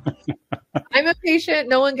you know. I'm a patient.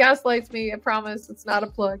 No one gaslights me. I promise. It's not a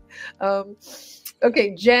plug.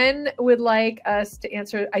 Okay. Jen would like us to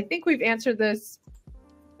answer. I think we've answered this,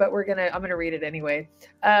 but I'm going to read it anyway.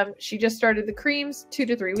 She just started the creams 2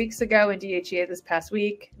 to 3 weeks ago and DHEA this past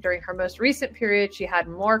week. During her most recent period, she had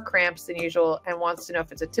more cramps than usual and wants to know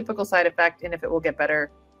if it's a typical side effect and if it will get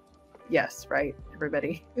better. Yes, right,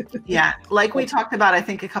 everybody. Yeah, like we talked about, I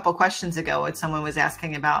think a couple questions ago, when someone was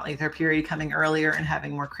asking about like their period coming earlier and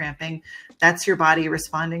having more cramping. That's your body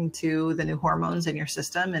responding to the new hormones in your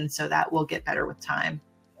system, and so that will get better with time.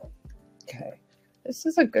 Okay, this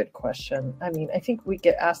is a good question. I mean, I think we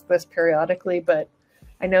get asked this periodically, but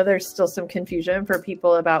I know there's still some confusion for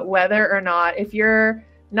people about whether or not, if you're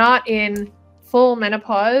not in full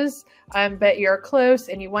menopause, but you're close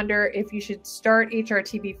and you wonder if you should start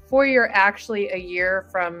HRT before you're actually a year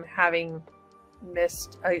from having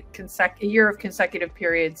missed a year of consecutive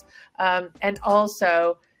periods. And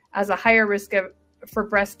also as a higher risk for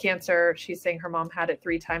breast cancer, she's saying her mom had it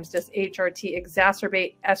 3 times. Does HRT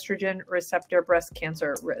exacerbate estrogen receptor breast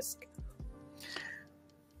cancer risk?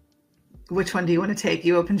 Which one do you want to take?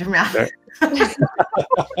 You opened your mouth. Let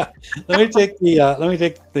me take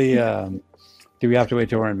the do we have to wait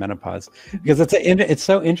till we're in menopause? Because it's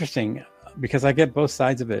so interesting, because I get both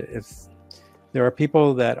sides of it. There are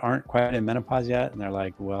people that aren't quite in menopause yet, and they're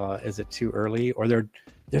like, well, is it too early? Or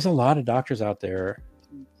there's a lot of doctors out there,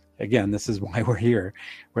 again, this is why we're here,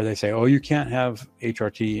 where they say, oh, you can't have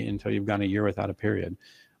HRT until you've gone a year without a period.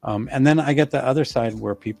 And then I get the other side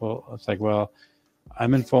where it's like, well,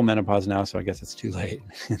 I'm in full menopause now, so I guess it's too late.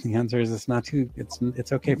 And the answer is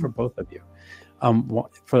it's okay for both of you.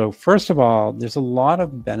 First of all, there's a lot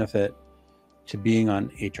of benefit to being on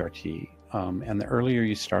HRT. And the earlier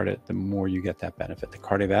you start it, the more you get that benefit. The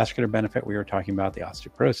cardiovascular benefit we were talking about, the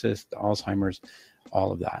osteoporosis, the Alzheimer's,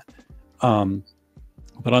 all of that.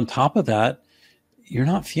 But on top of that, you're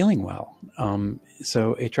not feeling well.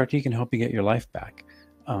 So HRT can help you get your life back.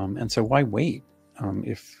 And so why wait?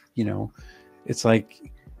 If, you know, it's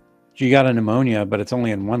like you got a pneumonia, but it's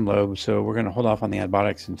only in one lobe, so we're going to hold off on the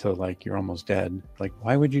antibiotics until like you're almost dead. Like,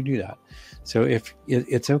 why would you do that? So if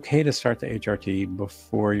it's okay to start the HRT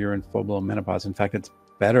before you're in full-blown menopause. In fact, it's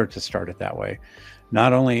better to start it that way.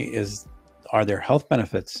 Not only are there health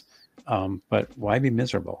benefits, but why be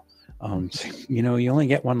miserable? So, you know, you only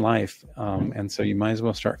get one life, and so you might as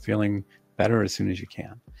well start feeling better as soon as you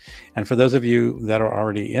can. And for those of you that are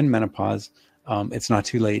already in menopause, it's not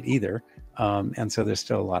too late either. And so there's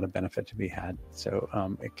still a lot of benefit to be had. So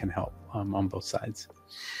it can help on both sides.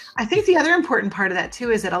 I think the other important part of that too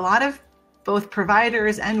is that a lot of both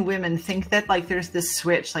providers and women think that like there's this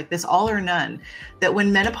switch, like this all or none, that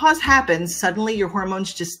when menopause happens, suddenly your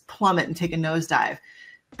hormones just plummet and take a nosedive.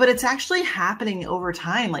 But it's actually happening over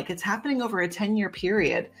time. Like it's happening over a 10-year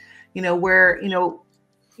period, you know, where, you know,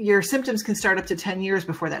 your symptoms can start up to 10 years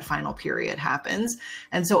before that final period happens.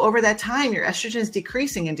 And so over that time, your estrogen is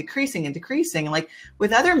decreasing and decreasing and decreasing. And like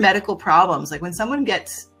with other medical problems, like when someone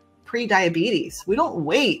gets pre-diabetes, we don't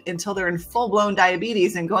wait until they're in full-blown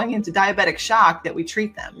diabetes and going into diabetic shock that we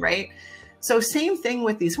treat them, right? So same thing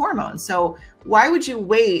with these hormones. So why would you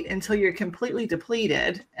wait until you're completely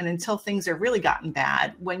depleted and until things have really gotten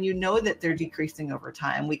bad when you know that they're decreasing over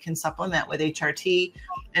time? We can supplement with HRT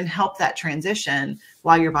and help that transition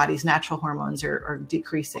while your body's natural hormones are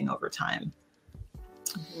decreasing over time.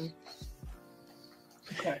 Mm-hmm.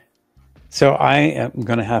 Okay. So I am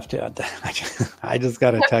going to have to, I just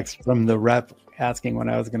got a text from the rep asking when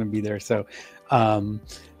I was going to be there. So,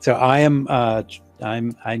 so I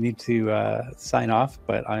need to sign off,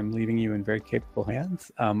 but I'm leaving you in very capable hands.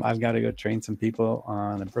 I've got to go train some people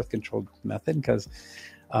on a birth control method because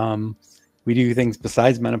we do things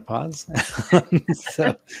besides menopause.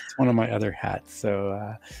 So it's one of my other hats.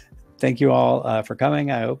 So thank you all for coming.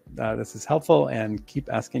 I hope this is helpful, and keep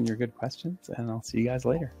asking your good questions, and I'll see you guys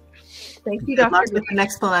later. Thank you, Good luck Dr. with the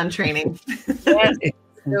next plan on training. Yes.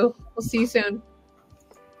 We'll see you soon.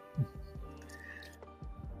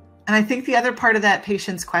 And I think the other part of that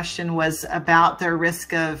patient's question was about their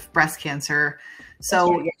risk of breast cancer.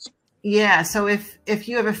 So yeah, so if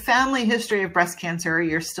you have a family history of breast cancer,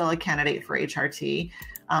 you're still a candidate for HRT.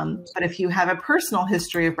 But if you have a personal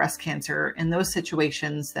history of breast cancer in those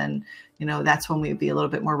situations, then, you know, that's when we'd be a little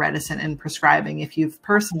bit more reticent in prescribing if you've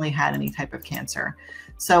personally had any type of cancer.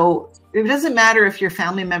 So it doesn't matter if your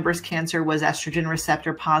family member's cancer was estrogen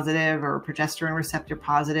receptor positive or progesterone receptor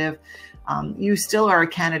positive, you still are a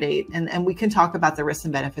candidate. And we can talk about the risks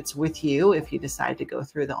and benefits with you. If you decide to go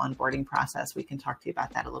through the onboarding process, we can talk to you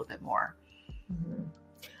about that a little bit more. Mm-hmm.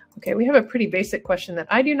 Okay, we have a pretty basic question that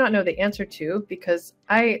I do not know the answer to because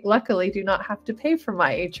I luckily do not have to pay for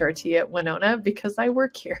my HRT at Winona because I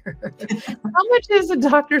work here. How much is a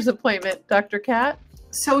doctor's appointment, Dr. Kat?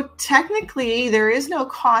 So technically there is no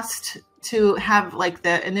cost to have like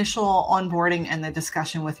the initial onboarding and the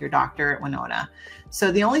discussion with your doctor at Winona.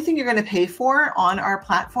 So the only thing you're going to pay for on our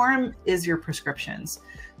platform is your prescriptions.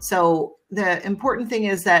 So the important thing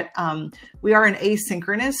is that we are an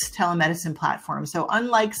asynchronous telemedicine platform. So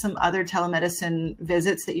unlike some other telemedicine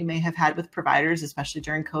visits that you may have had with providers, especially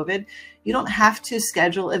during COVID, you don't have to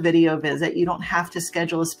schedule a video visit. You don't have to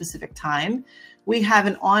schedule a specific time. We have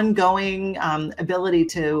an ongoing ability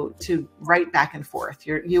to write back and forth,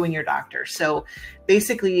 you and your doctor. So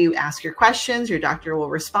basically you ask your questions, your doctor will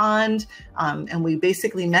respond, and we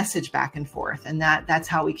basically message back and forth, and that's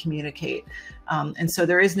how we communicate. And so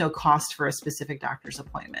there is no cost for a specific doctor's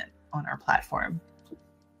appointment on our platform.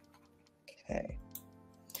 Okay.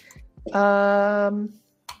 The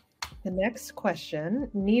next question,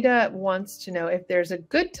 Nita wants to know if there's a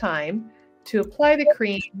good time to apply the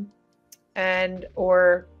cream and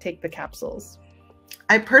or take the capsules.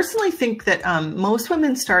 I personally think that most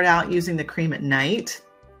women start out using the cream at night,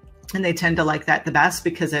 and they tend to like that the best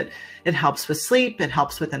because it helps with sleep, it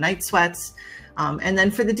helps with the night sweats. And then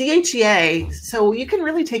for the DHEA, so you can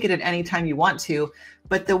really take it at any time you want to,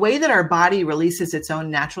 but the way that our body releases its own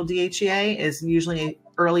natural DHEA is usually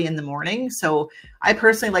early in the morning. So I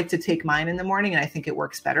personally like to take mine in the morning, and I think it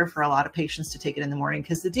works better for a lot of patients to take it in the morning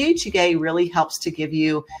because the DHEA really helps to give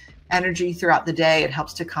you energy throughout the day. It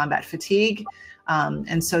helps to combat fatigue.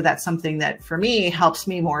 And so that's something that for me helps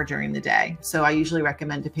me more during the day. So I usually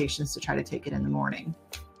recommend to patients to try to take it in the morning.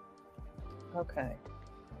 Okay.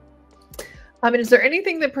 And is there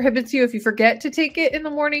anything that prohibits you if you forget to take it in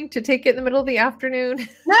the morning, to take it in the middle of the afternoon?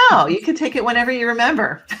 No, you can take it whenever you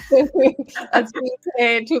remember. That's me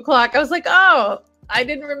today at 2 o'clock. I was like, oh, I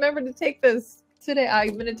didn't remember to take this today.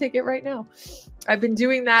 I'm going to take it right now. I've been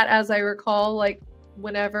doing that as I recall, like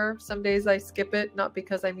whenever. Some days I skip it, not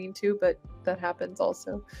because I mean to, but that happens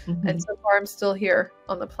also. Mm-hmm. And so far I'm still here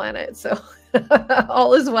on the planet. So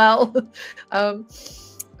all is well.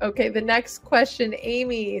 Okay, the next question,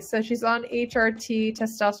 Amy says she's on HRT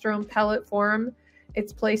testosterone pellet form.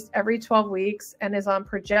 It's placed every 12 weeks and is on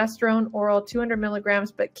progesterone oral 200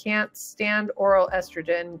 milligrams, but can't stand oral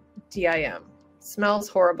estrogen DIM. Smells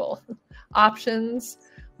horrible. Options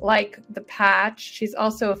like the patch. She's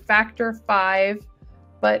also a factor 5,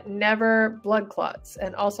 but never blood clots,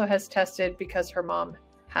 and also has tested because her mom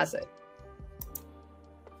has it.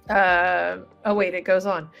 Oh wait, it goes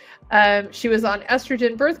on. She was on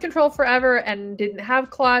estrogen birth control forever and didn't have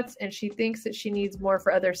clots, and she thinks that she needs more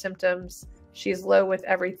for other symptoms. She's low with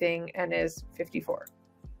everything and is 54.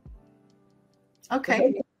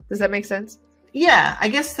 Okay. Does that make sense? Yeah, I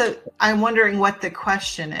guess that I'm wondering what the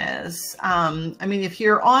question is. I mean, if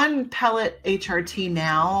you're on pellet HRT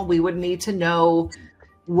now, we would need to know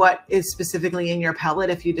what is specifically in your pellet.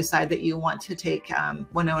 If you decide that you want to take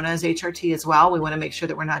Winona's HRT as well, we want to make sure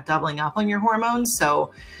that we're not doubling up on your hormones.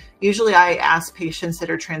 So usually I ask patients that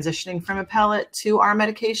are transitioning from a pellet to our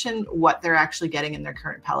medication what they're actually getting in their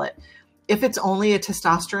current pellet. if it's only a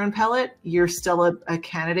testosterone pellet, you're still a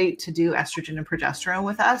candidate to do estrogen and progesterone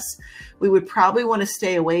with us. We would probably want to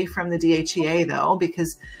stay away from the DHEA though,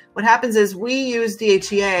 because what happens is we use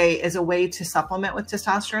DHEA as a way to supplement with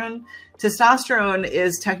testosterone. Testosterone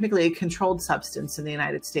is technically a controlled substance in the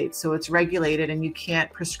United States, so it's regulated and you can't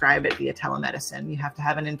prescribe it via telemedicine. You have to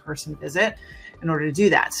have an in-person visit in order to do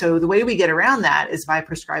that. So the way we get around that is by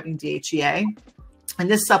prescribing DHEA. And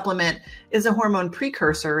this supplement is a hormone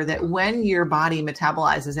precursor that when your body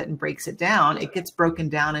metabolizes it and breaks it down, it gets broken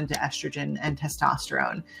down into estrogen and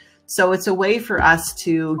testosterone. So it's a way for us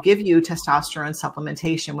to give you testosterone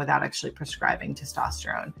supplementation without actually prescribing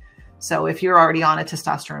testosterone. So if you're already on a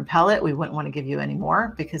testosterone pellet, we wouldn't want to give you any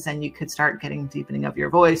more, because then you could start getting deepening of your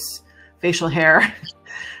voice, facial hair,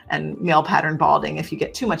 and male pattern balding if you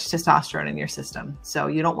get too much testosterone in your system. So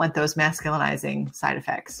you don't want those masculinizing side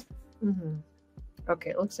effects. Mm-hmm.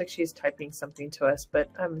 Okay, it looks like she's typing something to us, but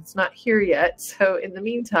it's not here yet. So in the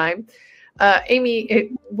meantime,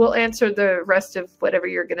 Amy, we'll answer the rest of whatever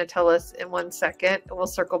you're going to tell us in 1 second. And we'll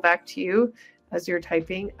circle back to you as you're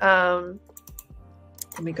typing. Let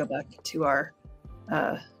me go back to our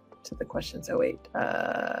to the questions. Oh wait,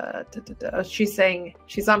 she's saying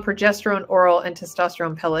she's on progesterone oral and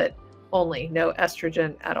testosterone pellet only, no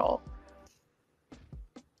estrogen at all.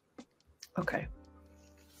 Okay.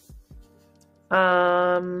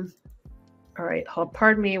 All right,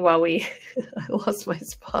 pardon me while I lost my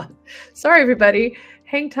spot. Sorry, everybody.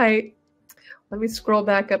 Hang tight. Let me scroll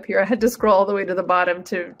back up here. I had to scroll all the way to the bottom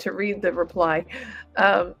to read the reply.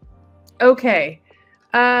 Okay.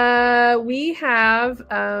 We have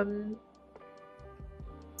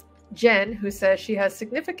Jen, who says she has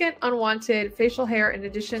significant unwanted facial hair in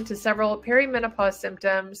addition to several perimenopause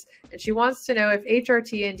symptoms, and she wants to know if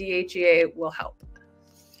HRT and DHEA will help.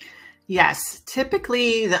 Yes,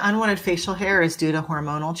 typically the unwanted facial hair is due to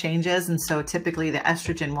hormonal changes. And so typically the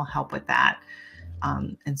estrogen will help with that.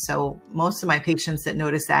 And so most of my patients that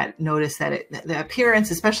notice that the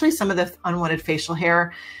appearance, especially some of the unwanted facial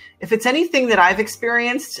hair, if it's anything that I've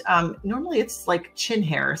experienced, normally it's like chin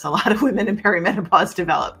hairs. A lot of women in perimenopause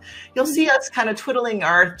develop. You'll see us kind of twiddling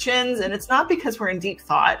our chins, and it's not because we're in deep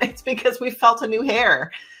thought. It's because we felt a new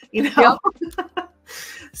hair, you know? Yep.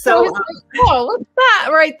 So, oh, what's that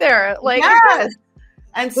right there? Like, yes.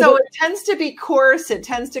 And so it tends to be coarse. It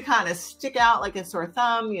tends to kind of stick out like a sore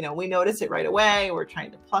thumb. You know, we notice it right away. We're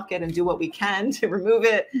trying to pluck it and do what we can to remove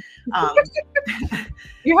it.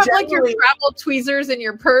 You have like your travel tweezers in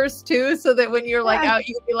your purse too, so that when you're like out,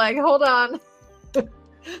 you can be like, hold on.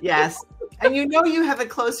 Yes. And you know you have a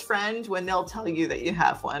close friend when they'll tell you that you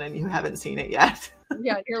have one and you haven't seen it yet.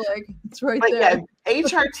 Yeah, you're like, it's right there. Yeah,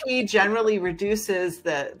 HRT generally reduces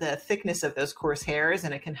the thickness of those coarse hairs,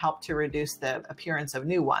 and it can help to reduce the appearance of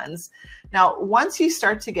new ones. Now, once you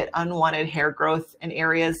start to get unwanted hair growth in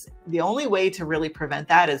areas, the only way to really prevent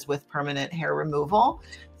that is with permanent hair removal.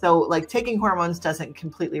 So like taking hormones doesn't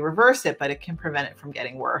completely reverse it, but it can prevent it from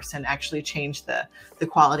getting worse and actually change the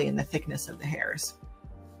quality and the thickness of the hairs.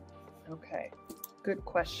 Okay, good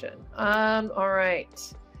question. All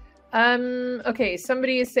right. Okay,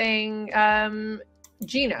 somebody is saying,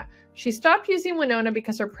 Gina, she stopped using Winona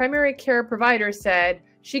because her primary care provider said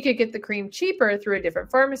she could get the cream cheaper through a different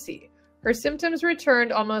pharmacy. Her symptoms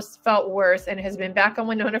returned, almost felt worse, and has been back on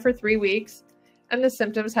Winona for 3 weeks, and the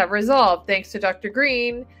symptoms have resolved. Thanks to Dr.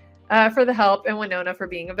 Green for the help, and Winona for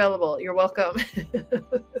being available. You're welcome.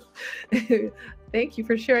 Thank you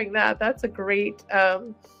for sharing that. That's a great...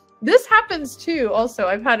 This happens too. Also,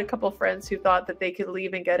 I've had a couple friends who thought that they could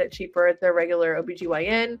leave and get it cheaper at their regular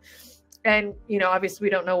OBGYN. And, you know, obviously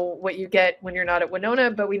we don't know what you get when you're not at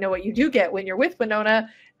Winona, but we know what you do get when you're with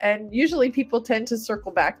Winona. And usually people tend to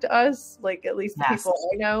circle back to us. Like at least the people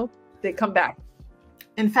I know, they come back.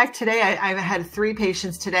 In fact, today I've had 3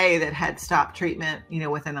 patients today that had stopped treatment, you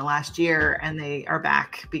know, within the last year, and they are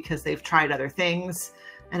back because they've tried other things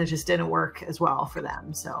and it just didn't work as well for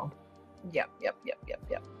them. So. Yep.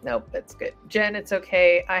 Nope, that's good. Jen, it's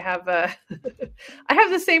okay. I have I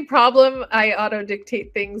have the same problem. I auto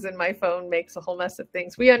dictate things and my phone makes a whole mess of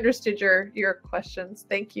things. We understood your questions.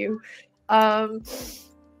 Thank you.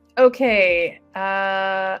 Okay.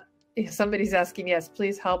 Somebody's asking, yes,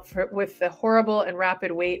 please help with the horrible and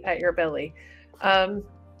rapid weight at your belly.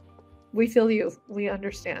 We feel you. We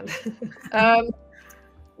understand.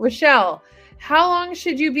 Rochelle, how long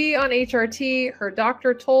should you be on HRT? Her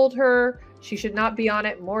doctor told her she should not be on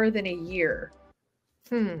it more than a year.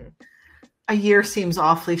 A year seems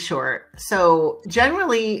awfully short. So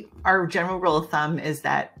generally, our general rule of thumb is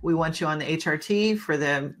that we want you on the HRT for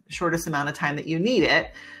the shortest amount of time that you need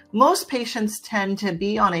it. Most patients tend to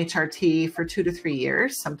be on HRT for 2 to 3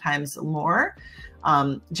 years, sometimes more.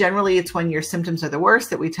 Generally, it's when your symptoms are the worst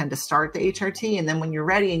that we tend to start the HRT. And then when you're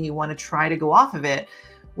ready and you want to try to go off of it,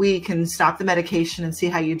 we can stop the medication and see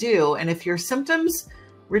how you do. And if your symptoms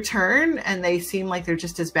return and they seem like they're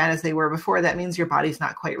just as bad as they were before, that means your body's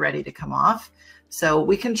not quite ready to come off. So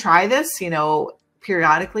we can try this,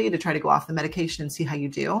 periodically to try to go off the medication and see how you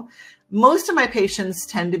do. Most of my patients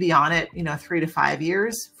tend to be on it, 3 to 5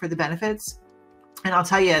 years for the benefits. And I'll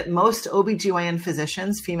tell you, most OBGYN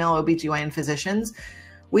physicians, female OBGYN physicians,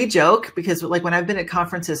 we joke because like when I've been at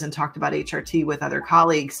conferences and talked about HRT with other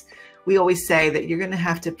colleagues, we always say that you're going to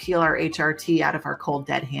have to peel our HRT out of our cold,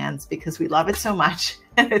 dead hands because we love it so much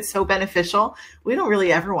and it's so beneficial. We don't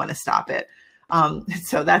really ever want to stop it.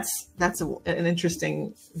 So that's an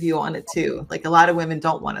interesting view on it too. Like a lot of women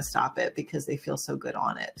don't want to stop it because they feel so good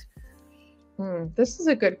on it. This is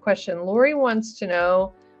a good question. Lori wants to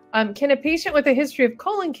know, can a patient with a history of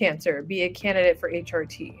colon cancer be a candidate for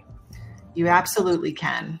HRT? You absolutely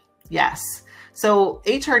can. Yes. So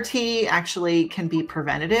HRT actually can be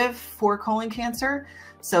preventative for colon cancer.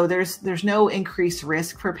 So there's no increased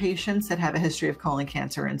risk for patients that have a history of colon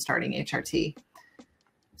cancer in starting HRT.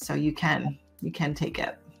 So you can take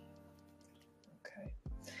it. Okay.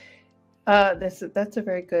 That's a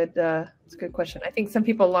very good, it's a good question. I think some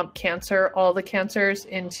people lump cancer, all the cancers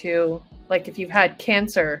into, like if you've had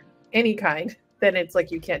cancer, any kind, then it's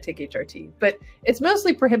like you can't take HRT, but it's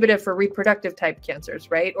mostly prohibitive for reproductive type cancers,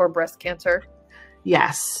 right? Or breast cancer.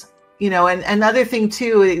 Yes. And another thing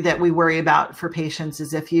too that we worry about for patients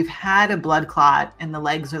is if you've had a blood clot in the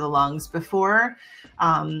legs or the lungs before,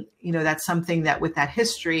 that's something that with that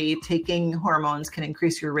history, taking hormones can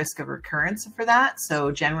increase your risk of recurrence for that.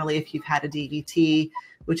 So generally, if you've had a DVT,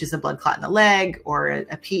 which is a blood clot in the leg, or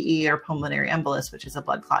a PE or pulmonary embolus, which is a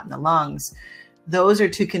blood clot in the lungs, those are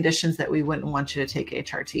two conditions that we wouldn't want you to take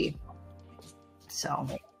HRT. So.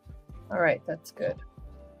 All right. That's good.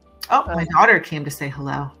 Oh, my daughter came to say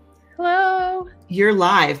hello. Hello. You're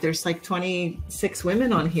live. There's like 26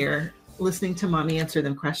 women on here listening to mommy answer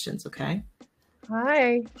them questions. Okay.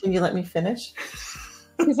 Hi. Can you let me finish?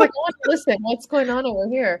 He's like, I want to listen. What's going on over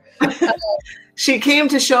here? She came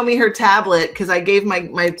to show me her tablet because I gave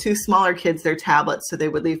my two smaller kids their tablets so they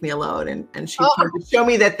would leave me alone. And she came to show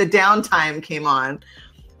me that the downtime came on.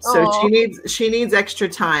 So she needs extra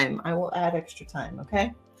time. I will add extra time.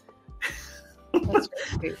 Okay. That's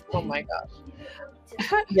great. Oh my gosh.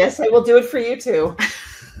 Yes, I will do it for you too.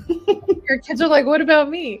 Your kids are like, what about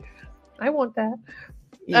me? I want that.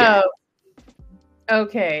 Yeah.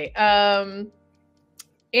 Okay.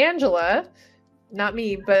 Angela, not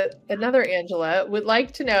me, but another Angela would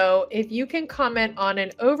like to know if you can comment on an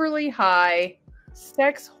overly high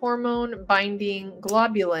sex hormone binding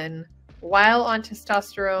globulin while on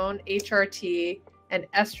testosterone, HRT, and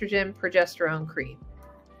estrogen progesterone cream.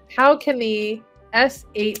 How can the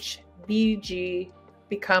SHBG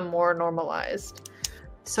become more normalized?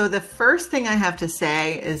 So the first thing I have to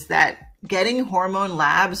say is that getting hormone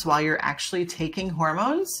labs while you're actually taking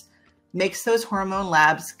hormones makes those hormone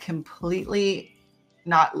labs completely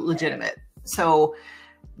not legitimate. So,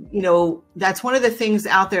 that's one of the things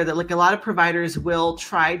out there that like a lot of providers will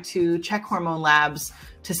try to check hormone labs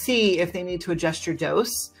to see if they need to adjust your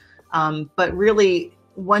dose. But really,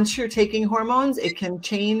 once you're taking hormones, it can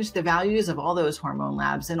change the values of all those hormone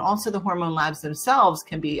labs. And also the hormone labs themselves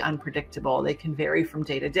can be unpredictable. They can vary from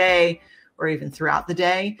day to day or even throughout the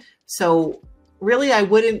day. So really, I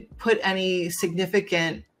wouldn't put any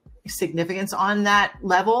significance on that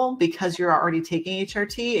level because you're already taking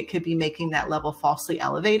HRT. It could be making that level falsely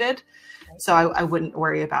elevated. So I wouldn't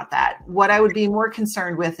worry about that. What I would be more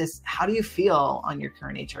concerned with is how do you feel on your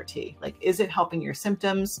current HRT? Like, is it helping your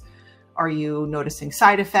symptoms? Are you noticing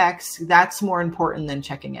side effects? That's more important than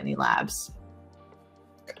checking any labs.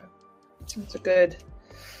 Okay. It's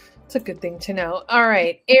a good thing to know. All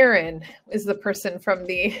right. Erin is the person from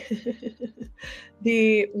the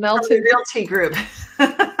Melted Realty group.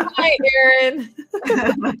 Hi, Erin.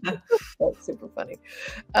 That's super funny.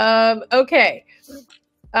 Okay.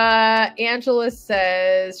 Angela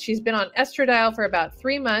says she's been on estradiol for about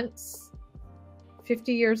 3 months.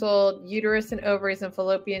 50 years old, uterus and ovaries and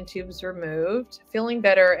fallopian tubes removed, feeling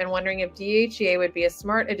better and wondering if DHEA would be a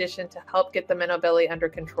smart addition to help get the menobelly under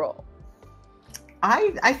control.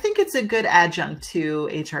 I think it's a good adjunct to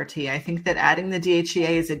HRT. I think that adding the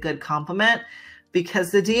DHEA is a good complement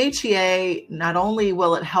because the DHEA, not only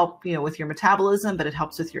will it help, with your metabolism, but it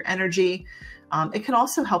helps with your energy. It can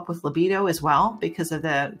also help with libido as well because of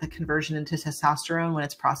the conversion into testosterone when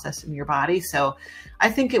it's processed in your body. So I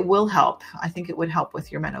think it will help. I think it would help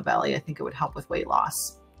with your menobelly. I think it would help with weight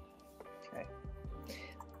loss. Okay.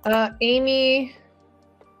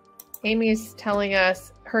 Amy is telling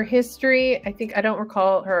us her history. I don't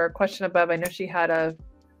recall her question above. I know she had I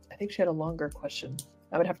think she had a longer question.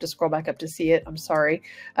 I would have to scroll back up to see it. I'm sorry.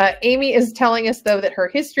 Amy is telling us, though, that her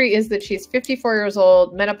history is that she's 54 years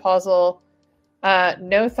old, menopausal,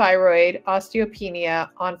 no thyroid, osteopenia,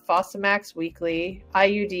 on Fosamax weekly,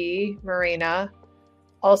 IUD, Mirena,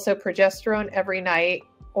 also progesterone every night,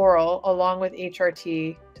 oral, along with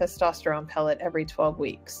HRT, testosterone pellet every 12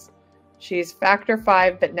 weeks. She's factor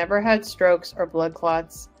 5, but never had strokes or blood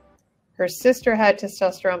clots. Her sister had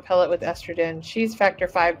testosterone pellet with estrogen. She's factor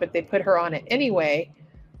 5, but they put her on it anyway.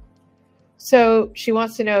 So she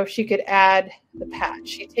wants to know if she could add the patch.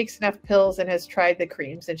 She takes enough pills and has tried the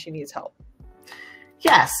creams and she needs help.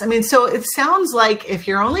 Yes. I mean, so it sounds like if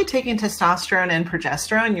you're only taking testosterone and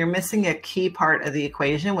progesterone, you're missing a key part of the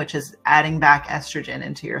equation, which is adding back estrogen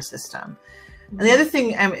into your system. And the other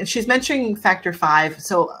thing, she's mentioning factor 5.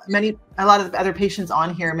 So a lot of the other patients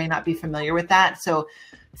on here may not be familiar with that. So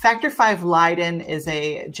factor 5 Leiden is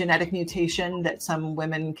a genetic mutation that some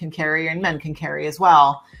women can carry and men can carry as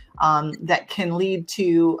well. That can lead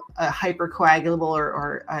to a hypercoagulable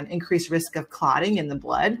or an increased risk of clotting in the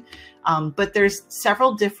blood. But there's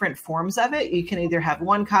several different forms of it. You can either have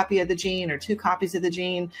one copy of the gene or 2 copies of the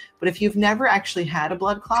gene. But if you've never actually had a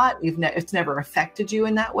blood clot, it's never affected you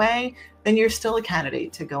in that way, then you're still a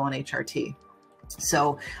candidate to go on HRT.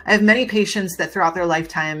 So I have many patients that throughout their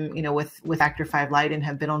lifetime, with factor 5 Leiden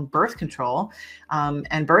have been on birth control,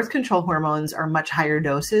 and birth control hormones are much higher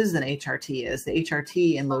doses than HRT is. The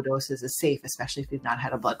HRT in low doses is safe, especially if you've not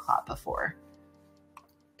had a blood clot before.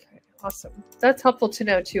 Okay, awesome. That's helpful to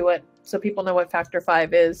know too, so people know what factor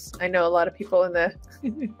 5 is. I know a lot of people in the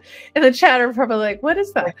in the chat are probably like, what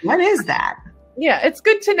is that? What is that? Yeah, it's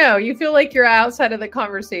good to know. You feel like you're outside of the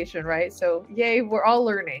conversation, right? So yay, we're all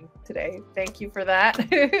learning today. Thank you for that.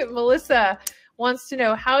 Melissa wants to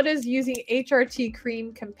know, how does using HRT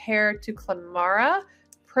cream compare to Clemara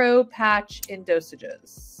Pro patch in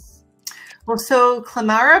dosages? Well, so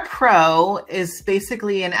Clemara Pro is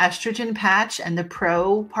basically an estrogen patch, and the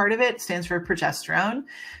Pro part of it stands for progesterone.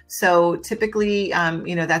 So typically,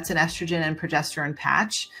 that's an estrogen and progesterone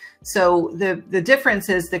patch. So the difference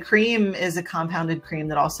is the cream is a compounded cream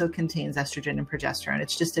that also contains estrogen and progesterone.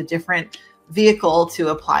 It's just a different vehicle to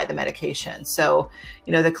apply the medication. So,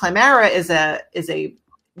 the Clemara is a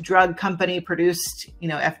drug company produced,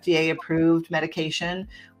 FDA approved medication,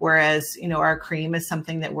 whereas, our cream is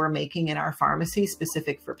something that we're making in our pharmacy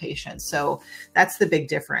specific for patients. So that's the big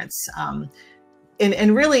difference.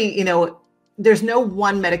 And really, there's no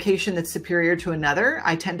one medication that's superior to another.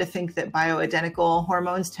 I tend to think that bioidentical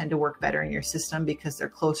hormones tend to work better in your system because they're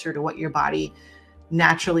closer to what your body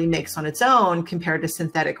naturally makes on its own compared to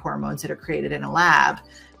synthetic hormones that are created in a lab.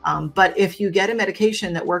 But if you get a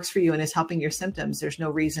medication that works for you and is helping your symptoms, there's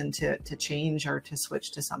no reason to change or to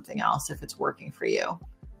switch to something else if it's working for you.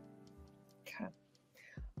 Okay.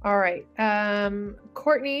 All right.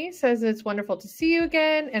 Courtney says it's wonderful to see you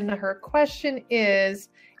again. And her question is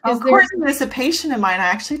Courtney is a patient of mine I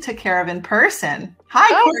actually took care of in person.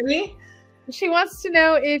 Hi, Courtney. She wants to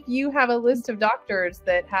know if you have a list of doctors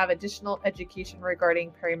that have additional education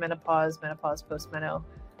regarding perimenopause, menopause, postmenopause.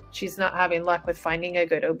 She's not having luck with finding a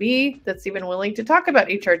good OB that's even willing to talk about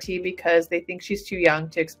HRT because they think she's too young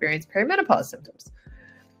to experience perimenopause symptoms.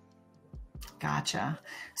 Gotcha.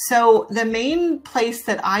 So the main place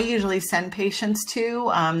that I usually send patients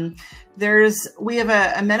to, we have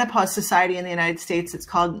a menopause society in the United States. It's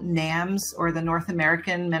called NAMS, or the North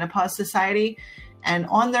American Menopause Society. And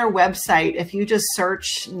on their website, if you just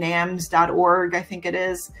search NAMS.org, I think it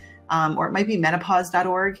is, or it might be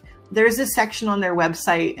menopause.org, there's a section on their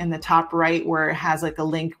website in the top right where it has like a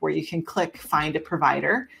link where you can click find a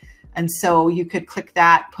provider. And so you could click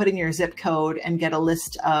that, put in your zip code, and get a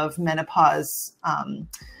list of menopause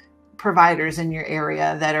providers in your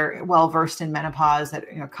area that are well versed in menopause, that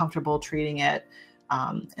are comfortable treating it.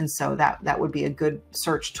 And so that would be a good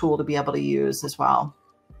search tool to be able to use as well.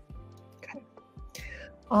 Okay.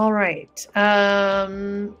 All right.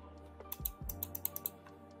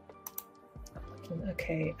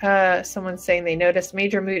 Okay. Someone's saying they notice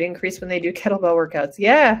major mood increase when they do kettlebell workouts.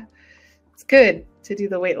 Yeah, it's good to do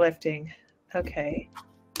the weightlifting. Okay.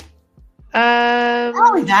 Not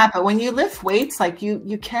only that, but when you lift weights, like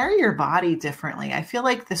you carry your body differently. I feel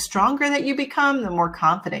like the stronger that you become, the more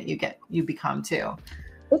confident you become too.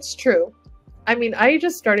 That's true. I mean, I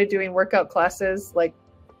just started doing workout classes like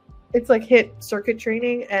it's like hit circuit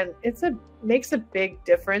training, and makes a big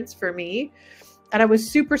difference for me. And I was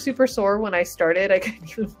super, super sore when I started. I couldn't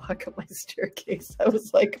even walk up my staircase. I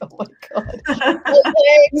was like, oh my God.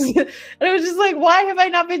 And I was just like, why have I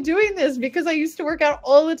not been doing this? Because I used to work out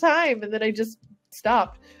all the time and then I just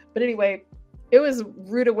stopped. But anyway, it was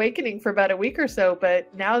rude awakening for about a week or so.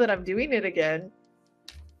 But now that I'm doing it again,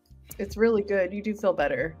 it's really good. You do feel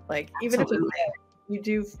better. Like, even Absolutely. if it's,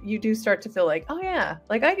 you do start to feel like, oh yeah,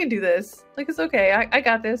 like I can do this. Like, it's okay. I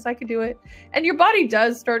got this. I can do it. And your body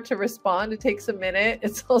does start to respond. It takes a minute.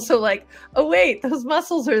 It's also like, oh wait, those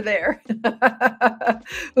muscles are there.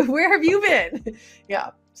 Where have you been?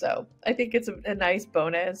 Yeah. So I think it's a nice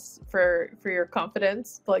bonus for your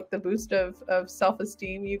confidence, like the boost of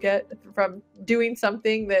self-esteem you get from doing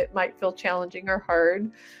something that might feel challenging or hard.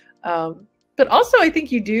 But also I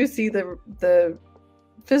think you do see the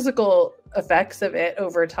physical effects of it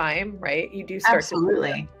over time, right? You do start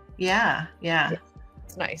Absolutely. Yeah.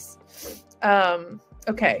 It's nice.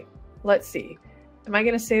 Okay, let's see. Am I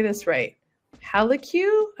going to say this right?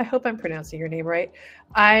 Halicu? I hope I'm pronouncing your name right.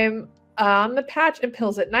 I'm on the patch and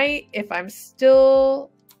pills at night. If I'm still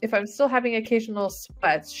having occasional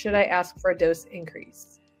sweats, should I ask for a dose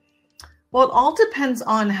increase? Well, it all depends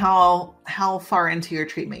on how far into your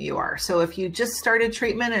treatment you are. So if you just started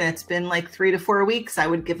treatment and it's been like 3 to 4 weeks, I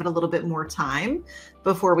would give it a little bit more time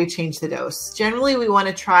before we change the dose. Generally, we want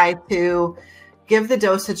to try to give the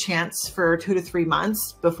dose a chance for 2 to 3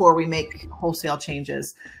 months before we make wholesale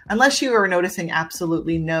changes. Unless you are noticing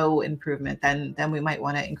absolutely no improvement, then we might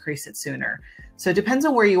want to increase it sooner. So it depends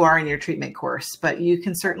on where you are in your treatment course, but you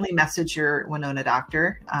can certainly message your Winona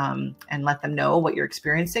doctor and let them know what you're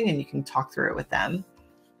experiencing, and you can talk through it with them.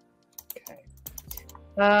 Okay.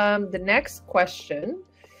 The next question.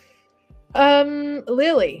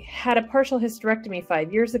 Lily had a partial hysterectomy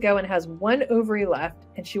 5 years ago and has 1 ovary left,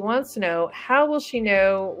 and she wants to know, how will she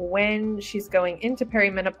know when she's going into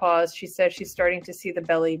perimenopause? She says she's starting to see the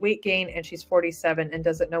belly weight gain, and she's 47 and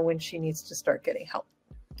doesn't know when she needs to start getting help.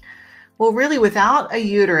 Well, really, without a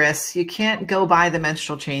uterus, you can't go by the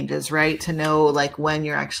menstrual changes, right? To know like when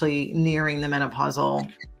you're actually nearing the menopausal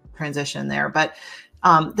transition there. But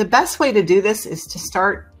the best way to do this is to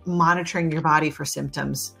start monitoring your body for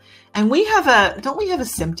symptoms. And don't we have a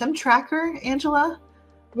symptom tracker, Angela?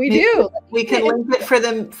 We do. We can link it for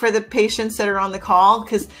the patients that are on the call,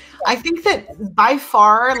 because I think that by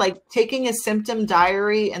far, like taking a symptom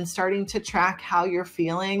diary and starting to track how you're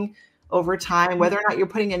feeling over time, whether or not you're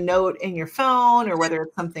putting a note in your phone or whether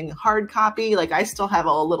it's something hard copy. Like I still have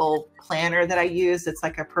a little planner that I use. It's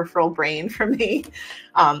like a peripheral brain for me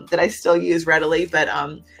that I still use readily. But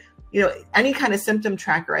you know, any kind of symptom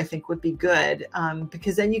tracker I think would be good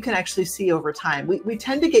because then you can actually see over time. We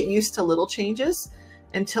tend to get used to little changes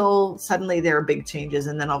until suddenly there are big changes.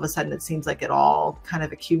 And then all of a sudden it seems like it all kind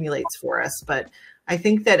of accumulates for us. But I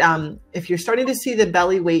think that if you're starting to see the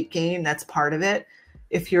belly weight gain, that's part of it.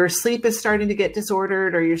 If your sleep is starting to get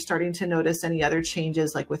disordered, or you're starting to notice any other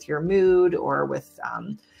changes, like with your mood or with,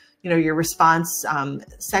 you know, your response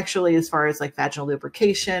sexually, as far as like vaginal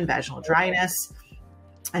lubrication, vaginal dryness,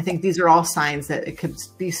 I think these are all signs that it could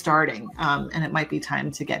be starting, and it might be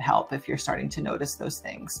time to get help if you're starting to notice those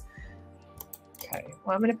things. Okay,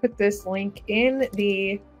 well, I'm going to put this link in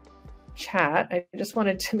the chat. I just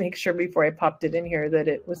wanted to make sure before I popped it in here that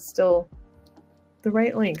it was still the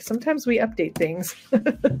right link. Sometimes we update things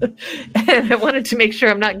and I wanted to make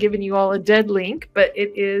sure I'm not giving you all a dead link, but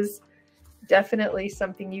it is definitely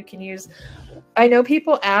something you can use. I know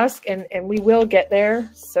people ask, and we will get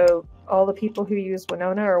there. So all the people who use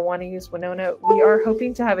Winona or want to use Winona, we are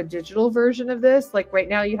hoping to have a digital version of this. Like right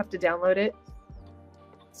now you have to download it.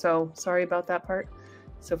 So sorry about that part.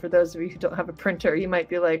 So for those of you who don't have a printer, you might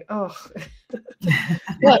be like, oh,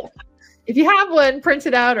 but if you have one, print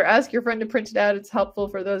it out or ask your friend to print it out. It's helpful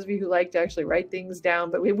for those of you who like to actually write things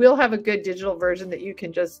down, but we will have a good digital version that you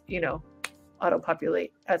can just, you know,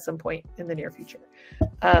 auto-populate at some point in the near future.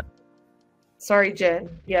 Sorry,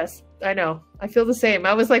 Jen. Yes, I know. I feel the same.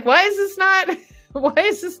 I was like, why is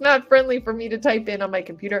this not friendly for me to type in on my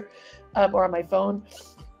computer or on my phone?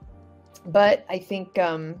 But I think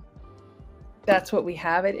that's what we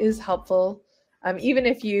have. It is helpful. Even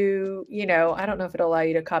if you know, I don't know if it'll allow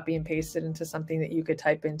you to copy and paste it into something that you could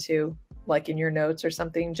type into, like in your notes or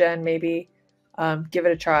something, Jen, maybe give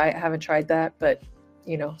it a try. I haven't tried that, but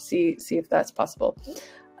you know, see if that's possible.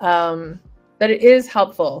 But it is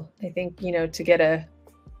helpful, I think, you know, to get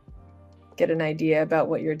an idea about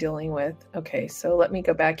what you're dealing with. Okay, so let me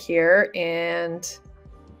go back here and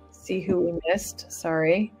see who we missed.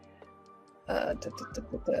 Sorry.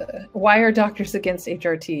 Why are doctors against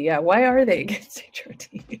HRT? Yeah, why are they against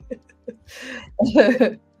HRT?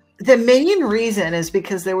 The main reason is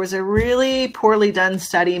because there was a really poorly done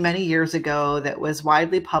study many years ago that was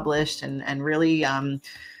widely published, and really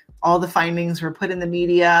all the findings were put in the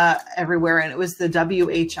media everywhere. And it was the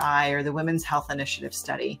WHI, or the Women's Health Initiative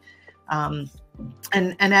study. And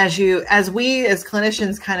as we as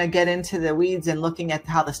clinicians kind of get into the weeds and looking at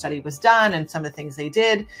how the study was done and some of the things they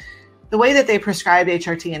did, the way that they prescribed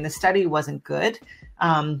HRT in the study wasn't good.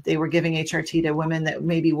 They were giving HRT to women that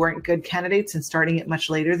maybe weren't good candidates and starting it much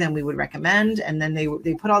later than we would recommend. And then they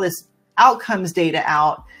put all this outcomes data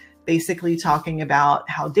out, basically talking about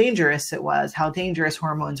how dangerous it was, how dangerous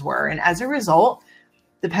hormones were. And as a result,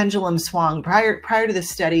 the pendulum swung. Prior to the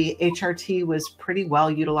study, HRT was pretty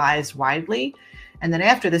well utilized widely. And then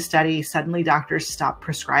after the study, suddenly doctors stopped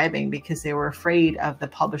prescribing because they were afraid of the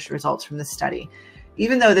published results from the study.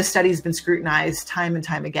 Even though the study's been scrutinized time and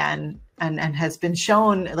time again, and has been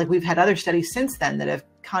shown, like we've had other studies since then that have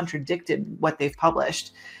contradicted what they've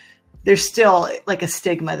published, there's still like a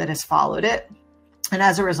stigma that has followed it. And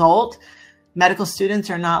as a result, medical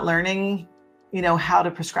students are not learning, how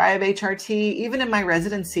to prescribe HRT. Even in my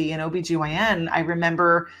residency in OBGYN, I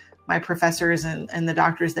remember my professors and the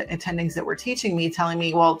doctors attendings that were teaching me telling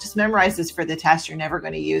me, well, just memorize this for the test. You're never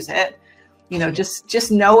going to use it.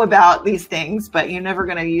 Just know about these things, but you're never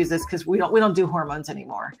going to use this because we don't do hormones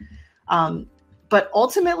anymore. But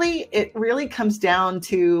ultimately, it really comes down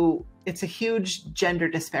to, it's a huge gender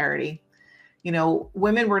disparity.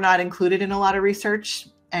 Women were not included in a lot of research,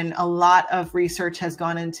 and a lot of research has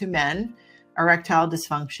gone into men, erectile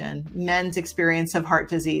dysfunction, men's experience of heart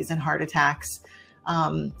disease and heart attacks.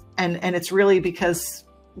 And it's really because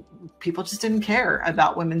people just didn't care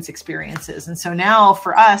about women's experiences. And so now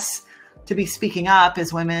for us to be speaking up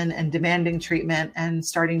as women and demanding treatment and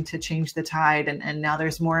starting to change the tide. And now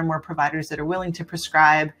there's more and more providers that are willing to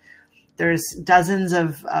prescribe. There's dozens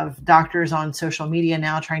of doctors on social media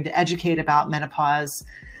now trying to educate about menopause.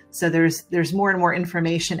 So there's more and more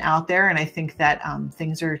information out there. And I think that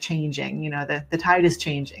things are changing. The tide is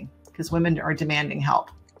changing because women are demanding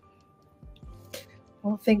help.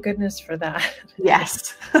 Well, thank goodness for that.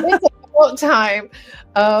 Yes. It's about time.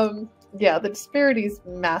 Yeah, the disparity is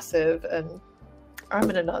massive, and I'm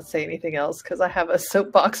going to not say anything else because I have a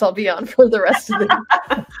soapbox I'll be on for the rest of the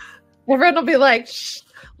day. Everyone will be like, shh,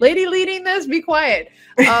 lady leading this, be quiet.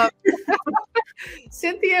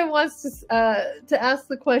 Cynthia wants to ask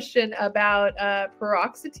the question about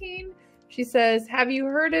paroxetine. She says, have you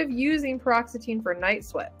heard of using paroxetine for night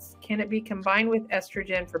sweats? Can it be combined with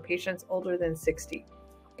estrogen for patients older than 60?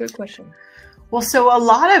 Good question. Well, so a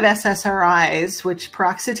lot of SSRIs, which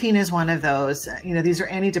paroxetine is one of those, these are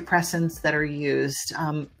antidepressants that are used.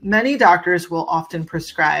 Many doctors will often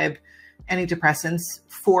prescribe antidepressants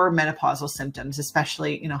for menopausal symptoms,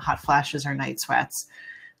 especially, hot flashes or night sweats.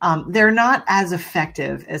 They're not as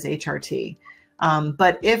effective as HRT.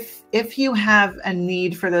 But if you have a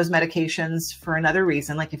need for those medications for another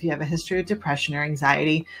reason, like if you have a history of depression or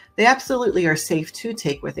anxiety, they absolutely are safe to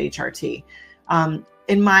take with HRT.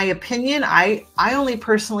 In my opinion, I only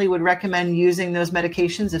personally would recommend using those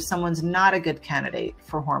medications if someone's not a good candidate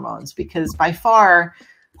for hormones, because by far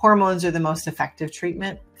hormones are the most effective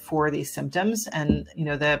treatment for these symptoms. And,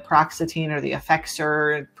 the paroxetine or the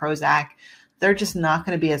Effexor, Prozac, they're just not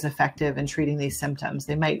going to be as effective in treating these symptoms.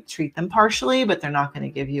 They might treat them partially, but they're not going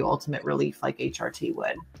to give you ultimate relief like HRT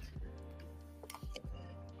would.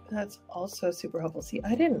 That's also super helpful. See,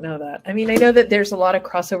 I didn't know that. I mean, I know that there's a lot of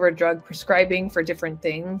crossover drug prescribing for different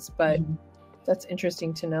things, but that's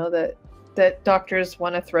interesting to know that doctors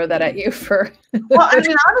want to throw that at you for. Well, I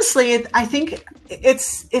mean, honestly, I think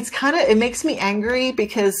it makes me angry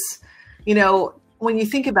because, when you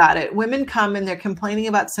think about it, women come and they're complaining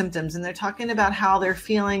about symptoms and they're talking about how they're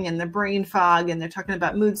feeling and the brain fog, and they're talking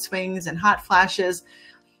about mood swings and hot flashes.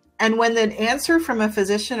 And when the answer from a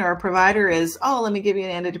physician or a provider is, oh, let me give you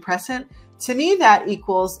an antidepressant, to me, that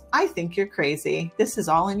equals, I think you're crazy. This is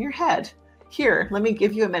all in your head. Here, let me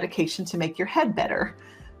give you a medication to make your head better,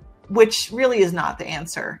 which really is not the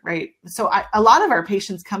answer, right? So a lot of our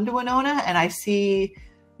patients come to Winona and I see,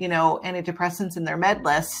 antidepressants in their med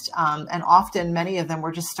list. And often many of them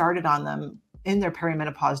were just started on them in their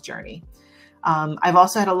perimenopause journey. I've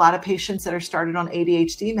also had a lot of patients that are started on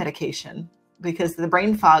ADHD medication because the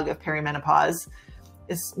brain fog of perimenopause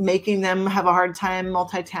is making them have a hard time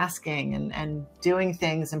multitasking and doing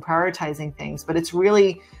things and prioritizing things. But it's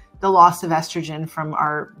really the loss of estrogen from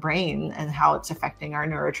our brain and how it's affecting our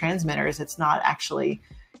neurotransmitters. It's not actually,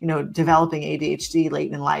 developing ADHD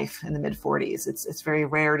late in life in the mid 40s. It's very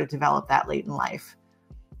rare to develop that late in life.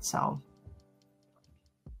 So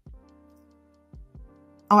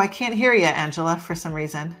Oh, I can't hear you, Angela, for some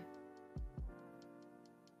reason.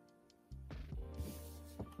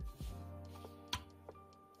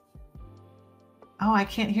 Oh, I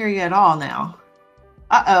can't hear you at all now.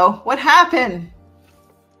 Uh-oh, what happened?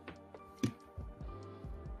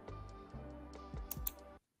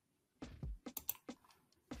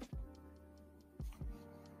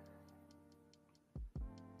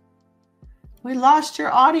 We lost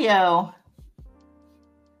your audio.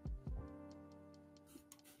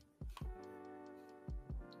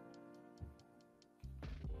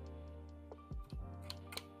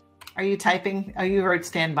 Are you typing? Oh, you were at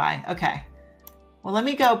standby. Okay. Well, let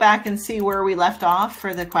me go back and see where we left off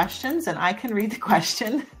for the questions, and I can read the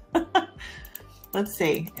question. Let's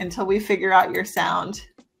see, until we figure out your sound.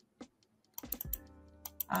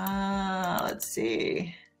 Let's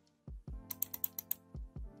see.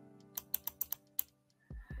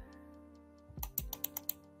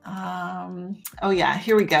 Oh yeah,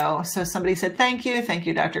 here we go. So somebody said, thank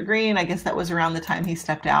you, Dr. Green. I guess that was around the time he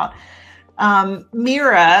stepped out.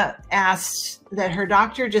 Mira asked that her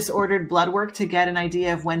doctor just ordered blood work to get an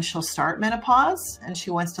idea of when she'll start menopause, and she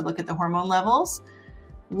wants to look at the hormone levels.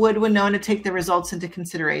 Would Winona take the results into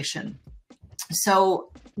consideration?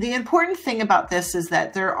 So the important thing about this is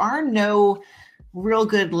that there are no real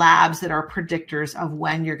good labs that are predictors of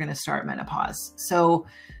when you're going to start menopause. So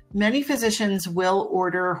many physicians will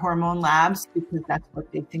order hormone labs because that's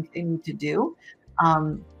what they think they need to do.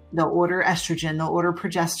 They'll order estrogen, they'll order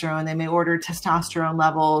progesterone, they may order testosterone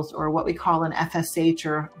levels or what we call an FSH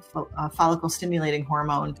or follicle stimulating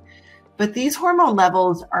hormone. But these hormone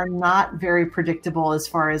levels are not very predictable as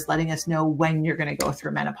far as letting us know when you're going to go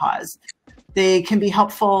through menopause. They can be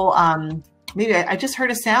helpful. Maybe I just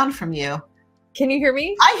heard a sound from you. Can you hear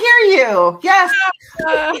me? I hear you. Yes.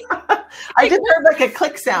 I just heard like a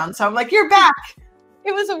click sound. So I'm like, you're back.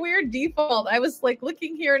 It was a weird default. I was like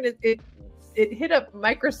looking here and it hit up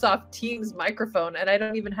Microsoft Teams microphone, and I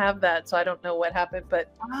don't even have that, so I don't know what happened.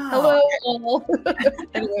 But hello, all.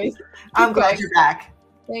 Anyways, I'm glad you're back.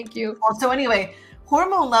 Thank you. Well, so anyway,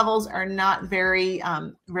 hormone levels are not very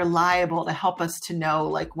reliable to help us to know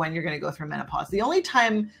like when you're going to go through menopause. The only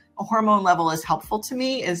time a hormone level is helpful to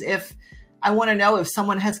me is if I want to know if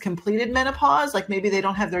someone has completed menopause, like maybe they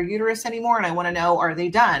don't have their uterus anymore, and I want to know, are they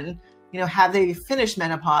done? You know, have they finished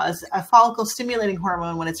menopause? A follicle stimulating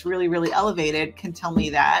hormone, when it's really, really elevated, can tell me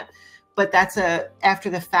that. But that's after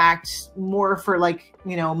the fact, more for like,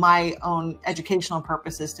 you know, my own educational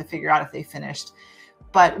purposes to figure out if they finished.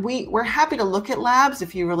 But we're happy to look at labs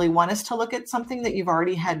if you really want us to look at something that you've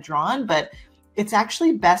already had drawn. But it's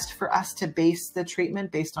actually best for us to base the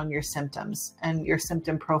treatment based on your symptoms and your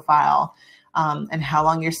symptom profile and how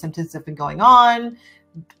long your symptoms have been going on.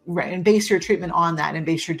 Right, and base your treatment on that and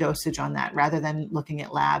base your dosage on that rather than looking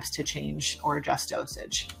at labs to change or adjust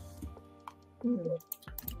dosage.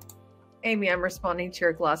 Amy, I'm responding to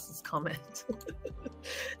your glasses comment.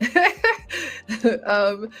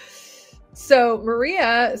 So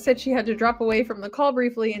Maria said she had to drop away from the call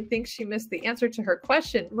briefly and thinks she missed the answer to her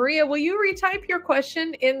question. Maria, will you retype your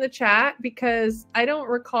question in the chat? Because I don't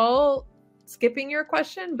recall skipping your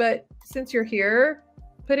question, but since you're here,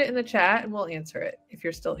 put it in the chat and we'll answer it if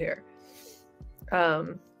you're still here.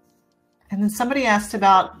 And then somebody asked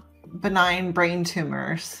about benign brain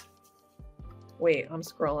tumors. Wait, I'm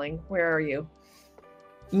scrolling. Where are you?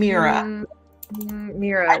 Mira.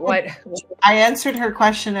 Mira, what? I answered her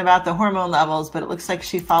question about the hormone levels, but it looks like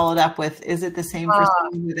she followed up with, is it the same for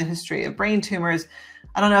someone with a history of brain tumors?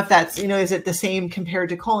 I don't know if that's, you know, is it the same compared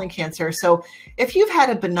to colon cancer? So if you've had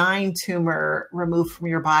a benign tumor removed from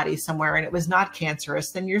your body somewhere and it was not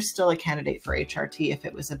cancerous, then you're still a candidate for HRT if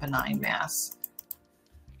it was a benign mass.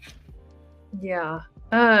 Yeah.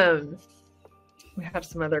 We have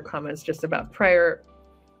some other comments just about prior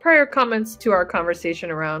comments to our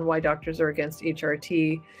conversation around why doctors are against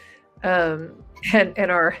HRT,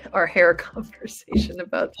 and our hair conversation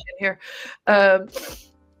about chin hair.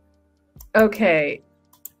 Okay.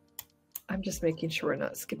 I'm just making sure we're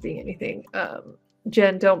not skipping anything.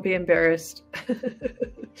 Jen, don't be embarrassed.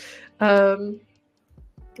 Okay,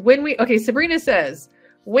 Sabrina says,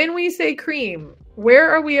 when we say cream, where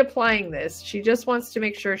are we applying this? She just wants to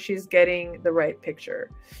make sure she's getting the right picture.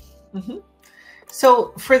 Mm-hmm.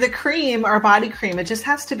 So for the cream, our body cream, it just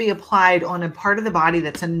has to be applied on a part of the body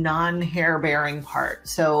that's a non-hair bearing part.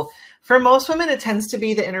 So for most women, it tends to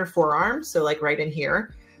be the inner forearm. So like right in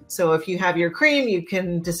here. So if you have your cream, you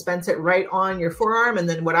can dispense it right on your forearm. And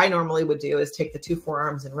then what I normally would do is take the two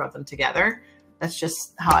forearms and rub them together. That's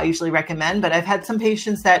just how I usually recommend. But I've had some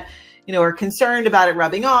patients that, you know, are concerned about it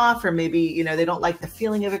rubbing off, or maybe, you know, they don't like the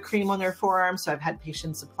feeling of a cream on their forearm. So I've had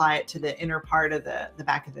patients apply it to the inner part of the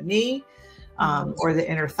back of the knee, or the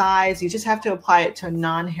inner thighs. You just have to apply it to a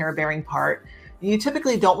non-hair bearing part. You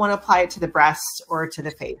typically don't want to apply it to the breast or to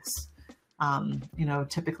the face. You know,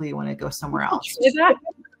 typically you want to go somewhere else. Have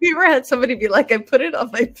you ever had somebody be like, I put it on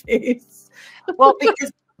my face? Well,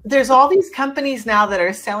 because there's all these companies now that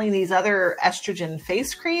are selling these other estrogen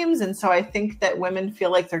face creams. And so I think that women feel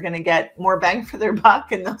like they're going to get more bang for their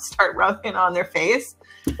buck, and they'll start rubbing it on their face.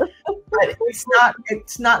 But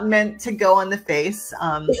it's not meant to go on the face.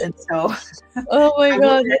 And so oh my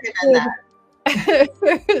God.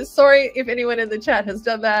 that. Sorry if anyone in the chat has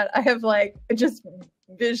done that. I have like just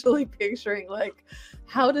visually picturing like,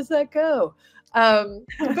 how does that go? But I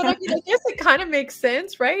mean, I guess it kind of makes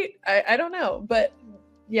sense, right? I don't know, but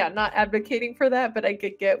yeah, not advocating for that, but I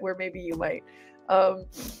could get where maybe you might.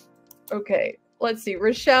 Okay, let's see.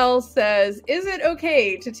 Rochelle says, is it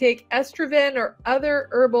okay to take estrogen or other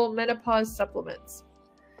herbal menopause supplements?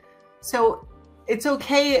 So it's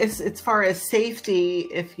okay as far as safety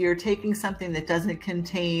if you're taking something that doesn't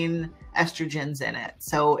contain estrogens in it.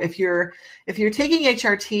 So if you're taking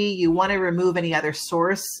HRT, you want to remove any other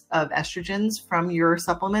source of estrogens from your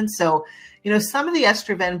supplements. So, you know, some of the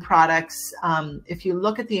estrogen products, if you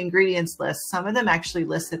look at the ingredients list, some of them actually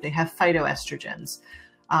list that they have phytoestrogens.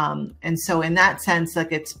 And so in that sense,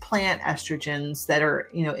 like, it's plant estrogens that are,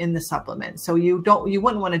 you know, in the supplement. So you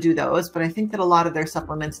wouldn't want to do those, but I think that a lot of their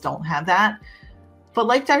supplements don't have that. But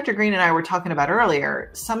like Dr. Green and I were talking about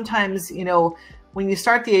earlier, sometimes, you know, when you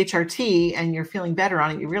start the HRT and you're feeling better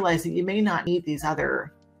on it, you realize that you may not need these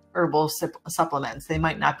other herbal supplements. They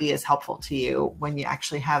might not be as helpful to you when you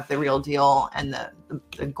actually have the real deal and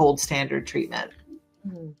the gold standard treatment.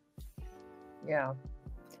 Yeah.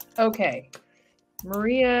 Okay.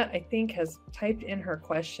 Maria, I think, has typed in her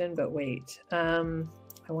question, but wait. I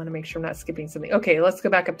want to make sure I'm not skipping something. Okay, let's go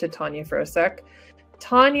back up to Tanya for a sec.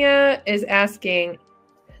 Tanya is asking,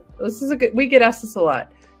 this is we get asked this a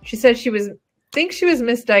lot. She said thinks she was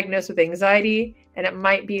misdiagnosed with anxiety, and it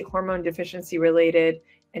might be hormone deficiency related.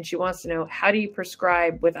 And she wants to know, how do you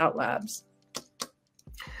prescribe without labs?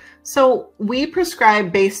 So we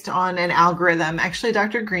prescribe based on an algorithm. Actually,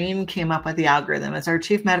 Dr. Green came up with the algorithm as our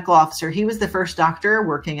chief medical officer. He was the first doctor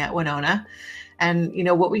working at Winona. And, you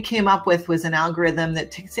know, what we came up with was an algorithm that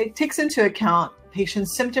takes into account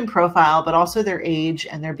patients' symptom profile, but also their age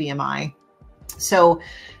and their BMI. So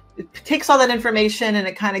it takes all that information and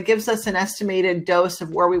it kind of gives us an estimated dose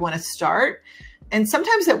of where we want to start. And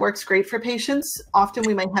sometimes it works great for patients. Often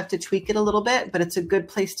we might have to tweak it a little bit, but it's a good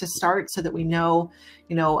place to start so that we know,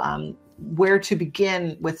 you know, where to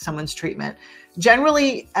begin with someone's treatment.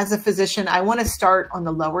 Generally, as a physician, I want to start on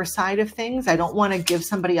the lower side of things. I don't want to give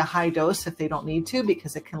somebody a high dose if they don't need to,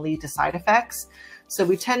 because it can lead to side effects. So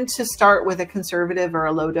we tend to start with a conservative or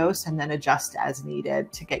a low dose and then adjust as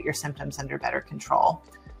needed to get your symptoms under better control.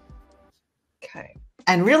 Okay.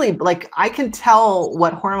 And really, like, I can tell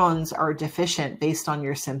what hormones are deficient based on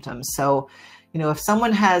your symptoms. So, you know, if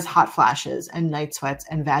someone has hot flashes and night sweats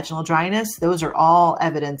and vaginal dryness, those are all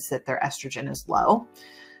evidence that their estrogen is low.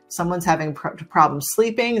 Someone's having problems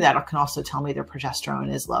sleeping, that can also tell me their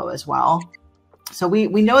progesterone is low as well. So we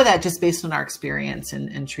know that just based on our experience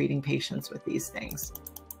in treating patients with these things.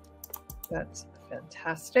 That's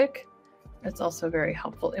fantastic. That's also very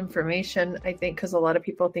helpful information, I think, because a lot of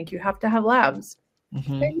people think you have to have labs.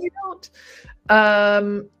 Mm-hmm. And you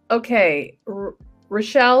don't. Okay.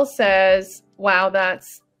 Rochelle says, wow,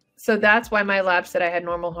 that's why my lab said I had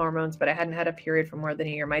normal hormones, but I hadn't had a period for more than a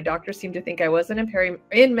year. My doctor seemed to think I wasn't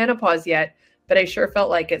in menopause yet, but I sure felt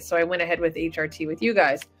like it. So I went ahead with HRT with you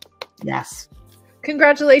guys. Yes.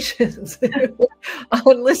 Congratulations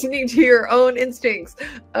on listening to your own instincts.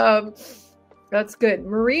 That's good.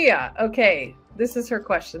 Maria. Okay. This is her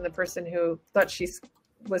question. The person who thought she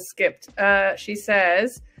was skipped. She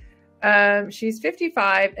says, she's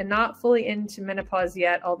 55 and not fully into menopause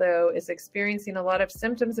yet, although is experiencing a lot of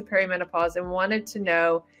symptoms of perimenopause, and wanted to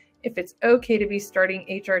know if it's okay to be starting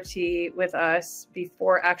HRT with us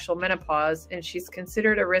before actual menopause. And she's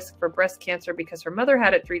considered a risk for breast cancer because her mother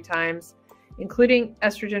had it 3 times, including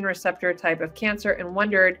estrogen receptor type of cancer, and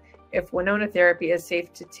wondered if Winona therapy is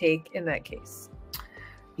safe to take in that case.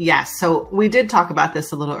 Yes. So we did talk about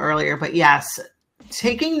this a little earlier, but yes,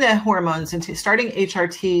 taking the hormones and starting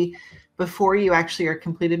HRT before you actually are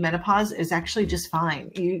completed menopause is actually just fine.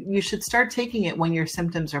 You should start taking it when your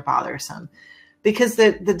symptoms are bothersome, because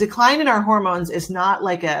the decline in our hormones is not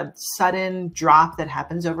like a sudden drop that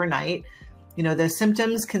happens overnight. You know, the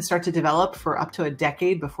symptoms can start to develop for up to a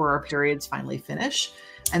decade before our periods finally finish.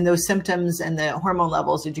 And those symptoms and the hormone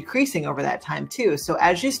levels are decreasing over that time too. So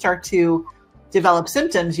as you start to develop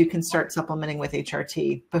symptoms, you can start supplementing with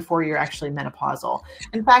HRT before you're actually menopausal.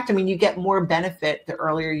 In fact, I mean, you get more benefit the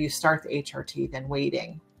earlier you start the HRT than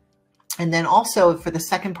waiting. And then also for the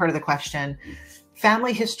second part of the question,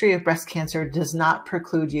 family history of breast cancer does not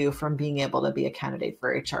preclude you from being able to be a candidate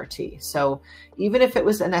for HRT. So even if it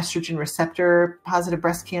was an estrogen receptor positive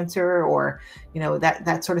breast cancer, or, you know,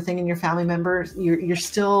 that sort of thing in your family members, you're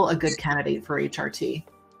still a good candidate for HRT.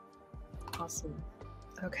 Awesome.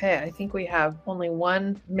 Okay, I think we have only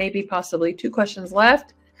one, maybe possibly two questions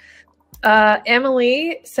left.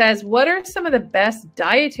 Emily says, what are some of the best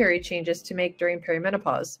dietary changes to make during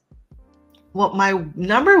perimenopause? Well, my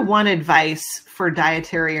number one advice for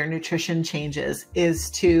dietary or nutrition changes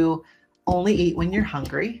is to only eat when you're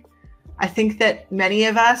hungry. I think that many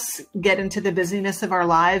of us get into the busyness of our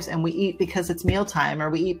lives and we eat because it's mealtime, or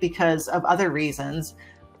we eat because of other reasons.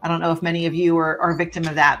 I don't know if many of you are a victim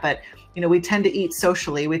of that, but you know, we tend to eat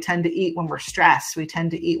socially. We tend to eat when we're stressed. We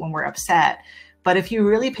tend to eat when we're upset. But if you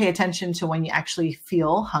really pay attention to when you actually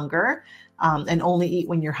feel hunger, and only eat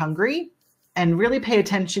when you're hungry, and really pay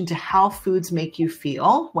attention to how foods make you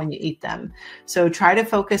feel when you eat them. So try to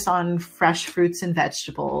focus on fresh fruits and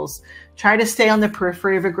vegetables. Try to stay on the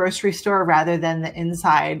periphery of a grocery store rather than the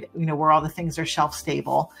inside, you know, where all the things are shelf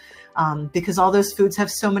stable. Because all those foods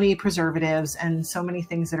have so many preservatives and so many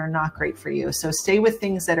things that are not great for you. So stay with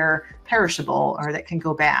things that are perishable or that can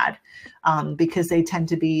go bad, because they tend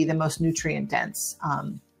to be the most nutrient dense.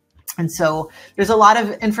 And so there's a lot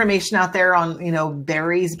of information out there on, you know,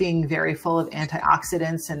 berries being very full of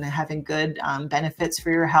antioxidants and having good benefits for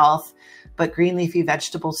your health, but green leafy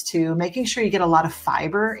vegetables too. Making sure you get a lot of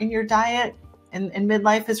fiber in your diet in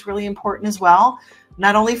midlife is really important as well.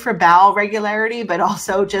 Not only for bowel regularity, but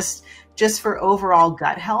also just for overall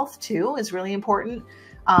gut health too is really important.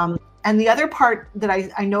 And the other part that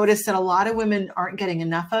I noticed that a lot of women aren't getting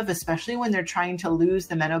enough of, especially when they're trying to lose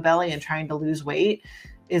the menobelly and trying to lose weight,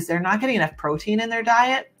 is they're not getting enough protein in their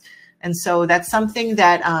diet. And so that's something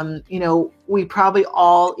that, you know, we probably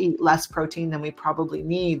all eat less protein than we probably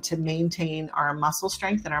need to maintain our muscle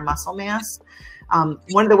strength and our muscle mass.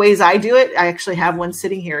 One of the ways I do it, I actually have one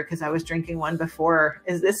sitting here because I was drinking one before,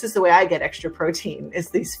 this is the way I get extra protein, is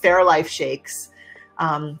these Fairlife shakes.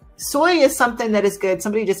 Soy is something that is good.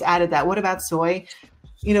 Somebody just added that. What about soy?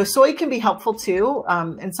 You know, soy can be helpful too.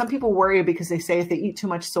 And some people worry because they say if they eat too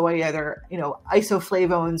much soy, either, you know,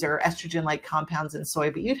 isoflavones or estrogen-like compounds in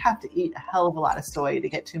soy, but you'd have to eat a hell of a lot of soy to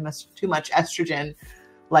get too much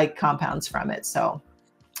estrogen-like compounds from it. So,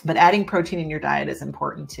 but adding protein in your diet is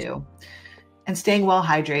important too. And staying well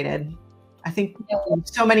hydrated. I think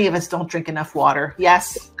so many of us don't drink enough water.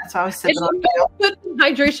 Yes, that's why I was sipping on it. I put some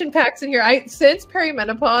hydration packs in here. Since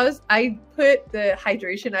perimenopause, I put the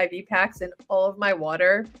hydration IV packs in all of my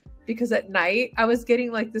water because at night I was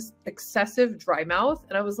getting like this excessive dry mouth,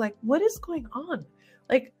 and I was like, "What is going on?"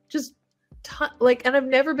 Like, just and I've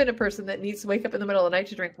never been a person that needs to wake up in the middle of the night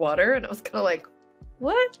to drink water, and I was kind of like,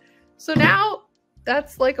 "What?" So now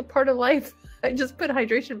that's like a part of life. I just put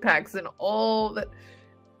hydration packs in all that.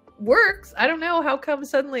 Works. I don't know how come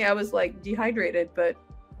suddenly I was like dehydrated, but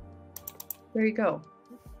there you go.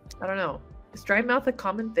 I don't know. Is dry mouth a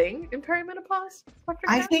common thing in perimenopause?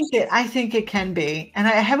 I think it can be. And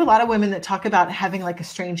I have a lot of women that talk about having like a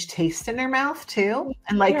strange taste in their mouth too,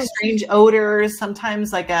 and like strange odors.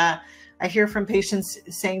 Sometimes like I hear from patients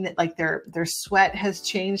saying that like their sweat has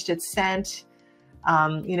changed its scent.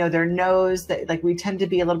 You know, their nose, that like we tend to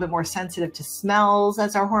be a little bit more sensitive to smells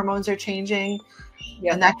as our hormones are changing.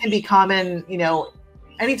 Yep. And that can be common, you know,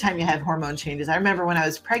 anytime you have hormone changes. I remember when I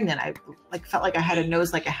was pregnant, I like felt like I had a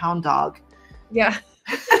nose like a hound dog. Yeah.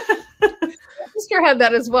 My sister had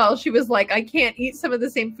that as well. She was like, I can't eat some of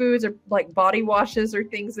the same foods or like body washes or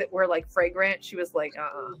things that were like fragrant. She was like,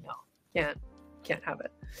 no, can't have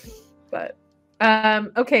it. But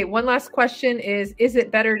okay, one last question is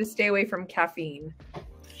it better to stay away from caffeine?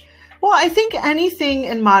 Well, I think anything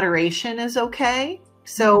in moderation is okay.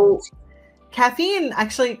 So caffeine,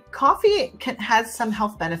 actually, coffee has some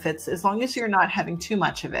health benefits as long as you're not having too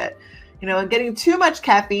much of it. You know, getting too much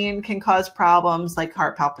caffeine can cause problems like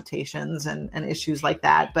heart palpitations and issues like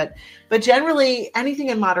that. But generally, anything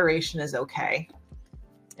in moderation is okay,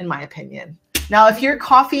 in my opinion. Now, if your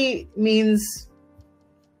coffee means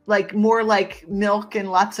like more like milk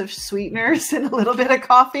and lots of sweeteners and a little bit of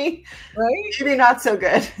coffee, right? Maybe not so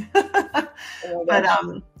good. But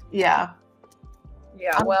yeah.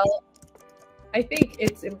 Well, I think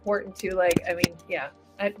it's important to like, I mean, yeah,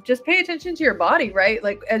 just pay attention to your body, right?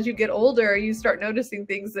 Like as you get older, you start noticing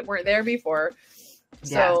things that weren't there before.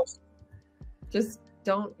 So just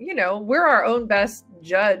don't, we're our own best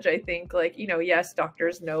judge, I think. Like, yes,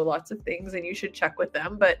 doctors know lots of things and you should check with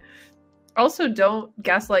them, but also don't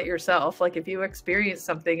gaslight yourself. Like if you experience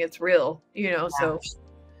something, it's real, so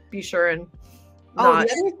be sure and the other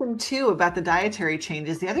thing too about the dietary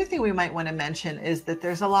changes, the other thing we might want to mention is that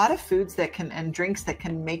there's a lot of foods and drinks that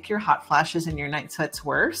can make your hot flashes and your night sweats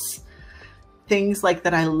worse. Things like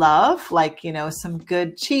that I love, like, some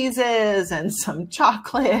good cheeses and some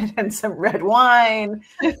chocolate and some red wine.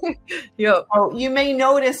 So you may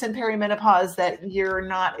notice in perimenopause that you're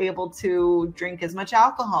not able to drink as much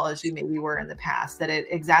alcohol as you maybe were in the past, that it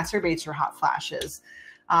exacerbates your hot flashes.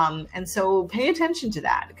 And so pay attention to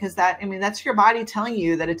that, because that's your body telling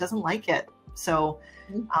you that it doesn't like it. So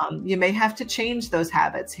you may have to change those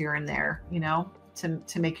habits here and there,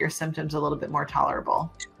 to make your symptoms a little bit more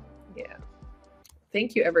tolerable. Yeah.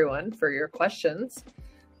 Thank you everyone for your questions.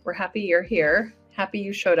 We're happy you're here. Happy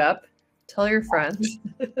you showed up. Tell your friends.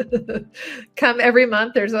 Come every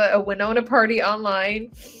month. There's a Winona party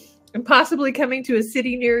online, and possibly coming to a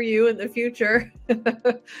city near you in the future.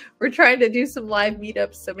 We're trying to do some live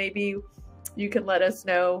meetups, so maybe you can let us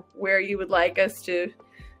know where you would like us to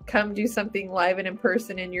come do something live and in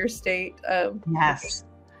person in your state. Yes.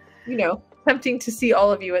 Tempting to see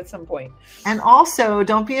all of you at some point. And also,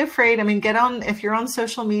 don't be afraid. If you're on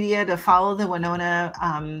social media, to follow the Winona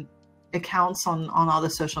accounts on all the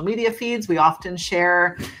social media feeds. We often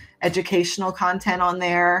share educational content on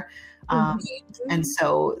there. And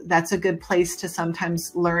so that's a good place to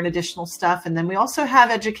sometimes learn additional stuff. And then we also have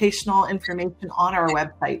educational information on our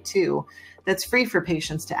website too, that's free for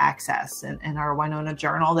patients to access, and our Winona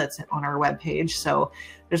Journal that's on our webpage. So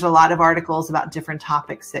there's a lot of articles about different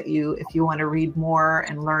topics that if you want to read more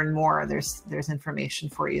and learn more, there's information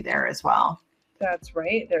for you there as well. That's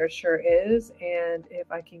right. There sure is. And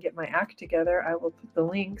if I can get my act together, I will put the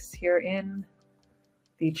links here in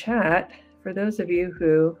the chat for those of you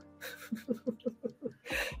who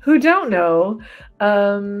don't know,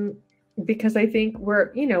 because I think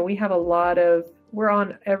we're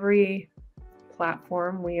on every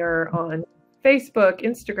platform. We are on Facebook,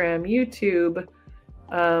 Instagram, YouTube,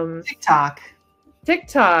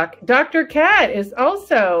 TikTok. Dr. Kat is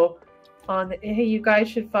also on. Hey, you guys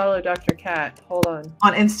should follow Dr. Kat. Hold on.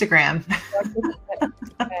 On Instagram.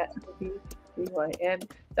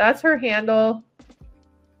 And that's her handle.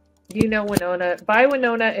 Winona. By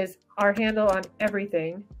Winona is our handle on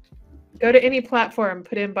everything. Go to any platform,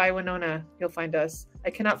 put in By Winona. You'll find us. I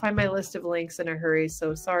cannot find my list of links in a hurry,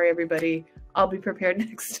 so sorry, everybody. I'll be prepared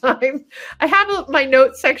next time. I have my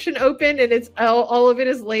notes section open, and it's all of it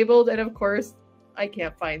is labeled, and of course, I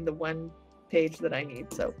can't find the one page that I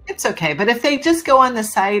need. So it's okay. But if they just go on the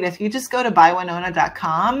site, if you just go to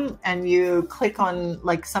bywinona.com and you click on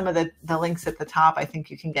like some of the links at the top, I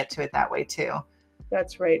think you can get to it that way too.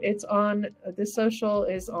 That's right. It's on the social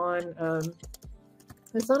is on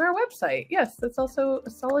it's on our website. Yes, that's also a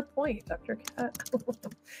solid point, Dr. Kat.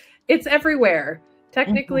 It's everywhere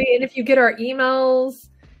technically. And if you get our emails,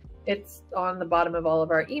 it's on the bottom of all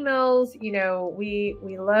of our emails.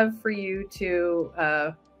 We love for you to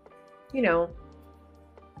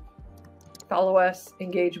follow us,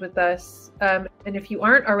 engage with us. And if you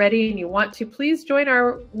aren't already and you want to, please join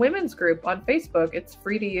our women's group on Facebook. It's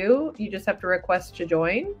free to you. You just have to request to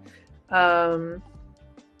join.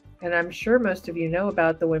 And I'm sure most of you know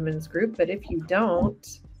about the women's group, but if you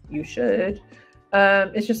don't, you should.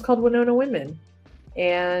 It's just called Winona Women.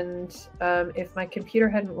 And if my computer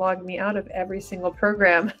hadn't logged me out of every single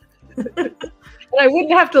program, and I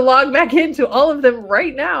wouldn't have to log back into all of them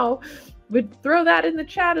right now, would throw that in the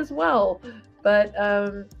chat as well. But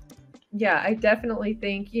yeah, I definitely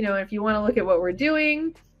think, if you want to look at what we're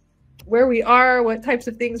doing, where we are, what types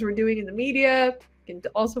of things we're doing in the media, you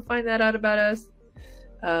can also find that out about us.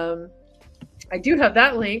 I do have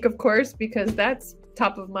that link, of course, because that's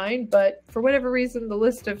top of mind, but for whatever reason, the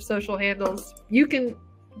list of social handles, you can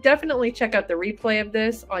definitely check out the replay of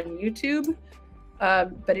this on YouTube,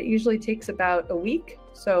 but it usually takes about a week.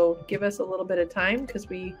 So give us a little bit of time, because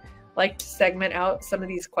we like to segment out some of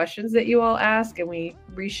these questions that you all ask, and we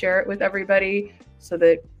reshare it with everybody so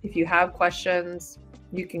that if you have questions,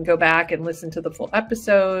 you can go back and listen to the full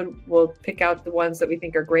episode. We'll pick out the ones that we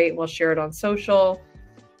think are great and we'll share it on social.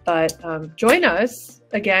 But join us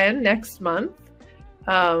again next month.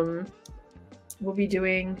 We'll be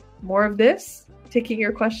doing more of this, taking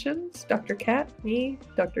your questions. Dr. Kat, me,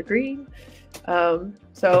 Dr. Green.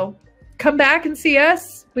 So come back and see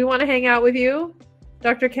us. We want to hang out with you.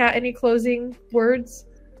 Dr. Kat, any closing words?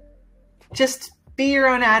 Just Be your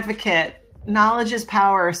own advocate. Knowledge is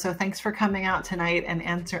power. So thanks for coming out tonight and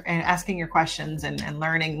asking your questions and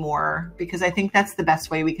learning more, because I think that's the best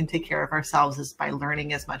way we can take care of ourselves, is by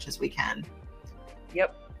learning as much as we can.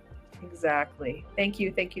 Yep, exactly. Thank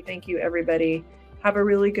you. Thank you. Thank you, everybody. Have a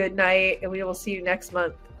really good night, and we will see you next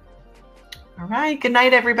month. All right. Good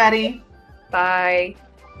night, everybody. Bye.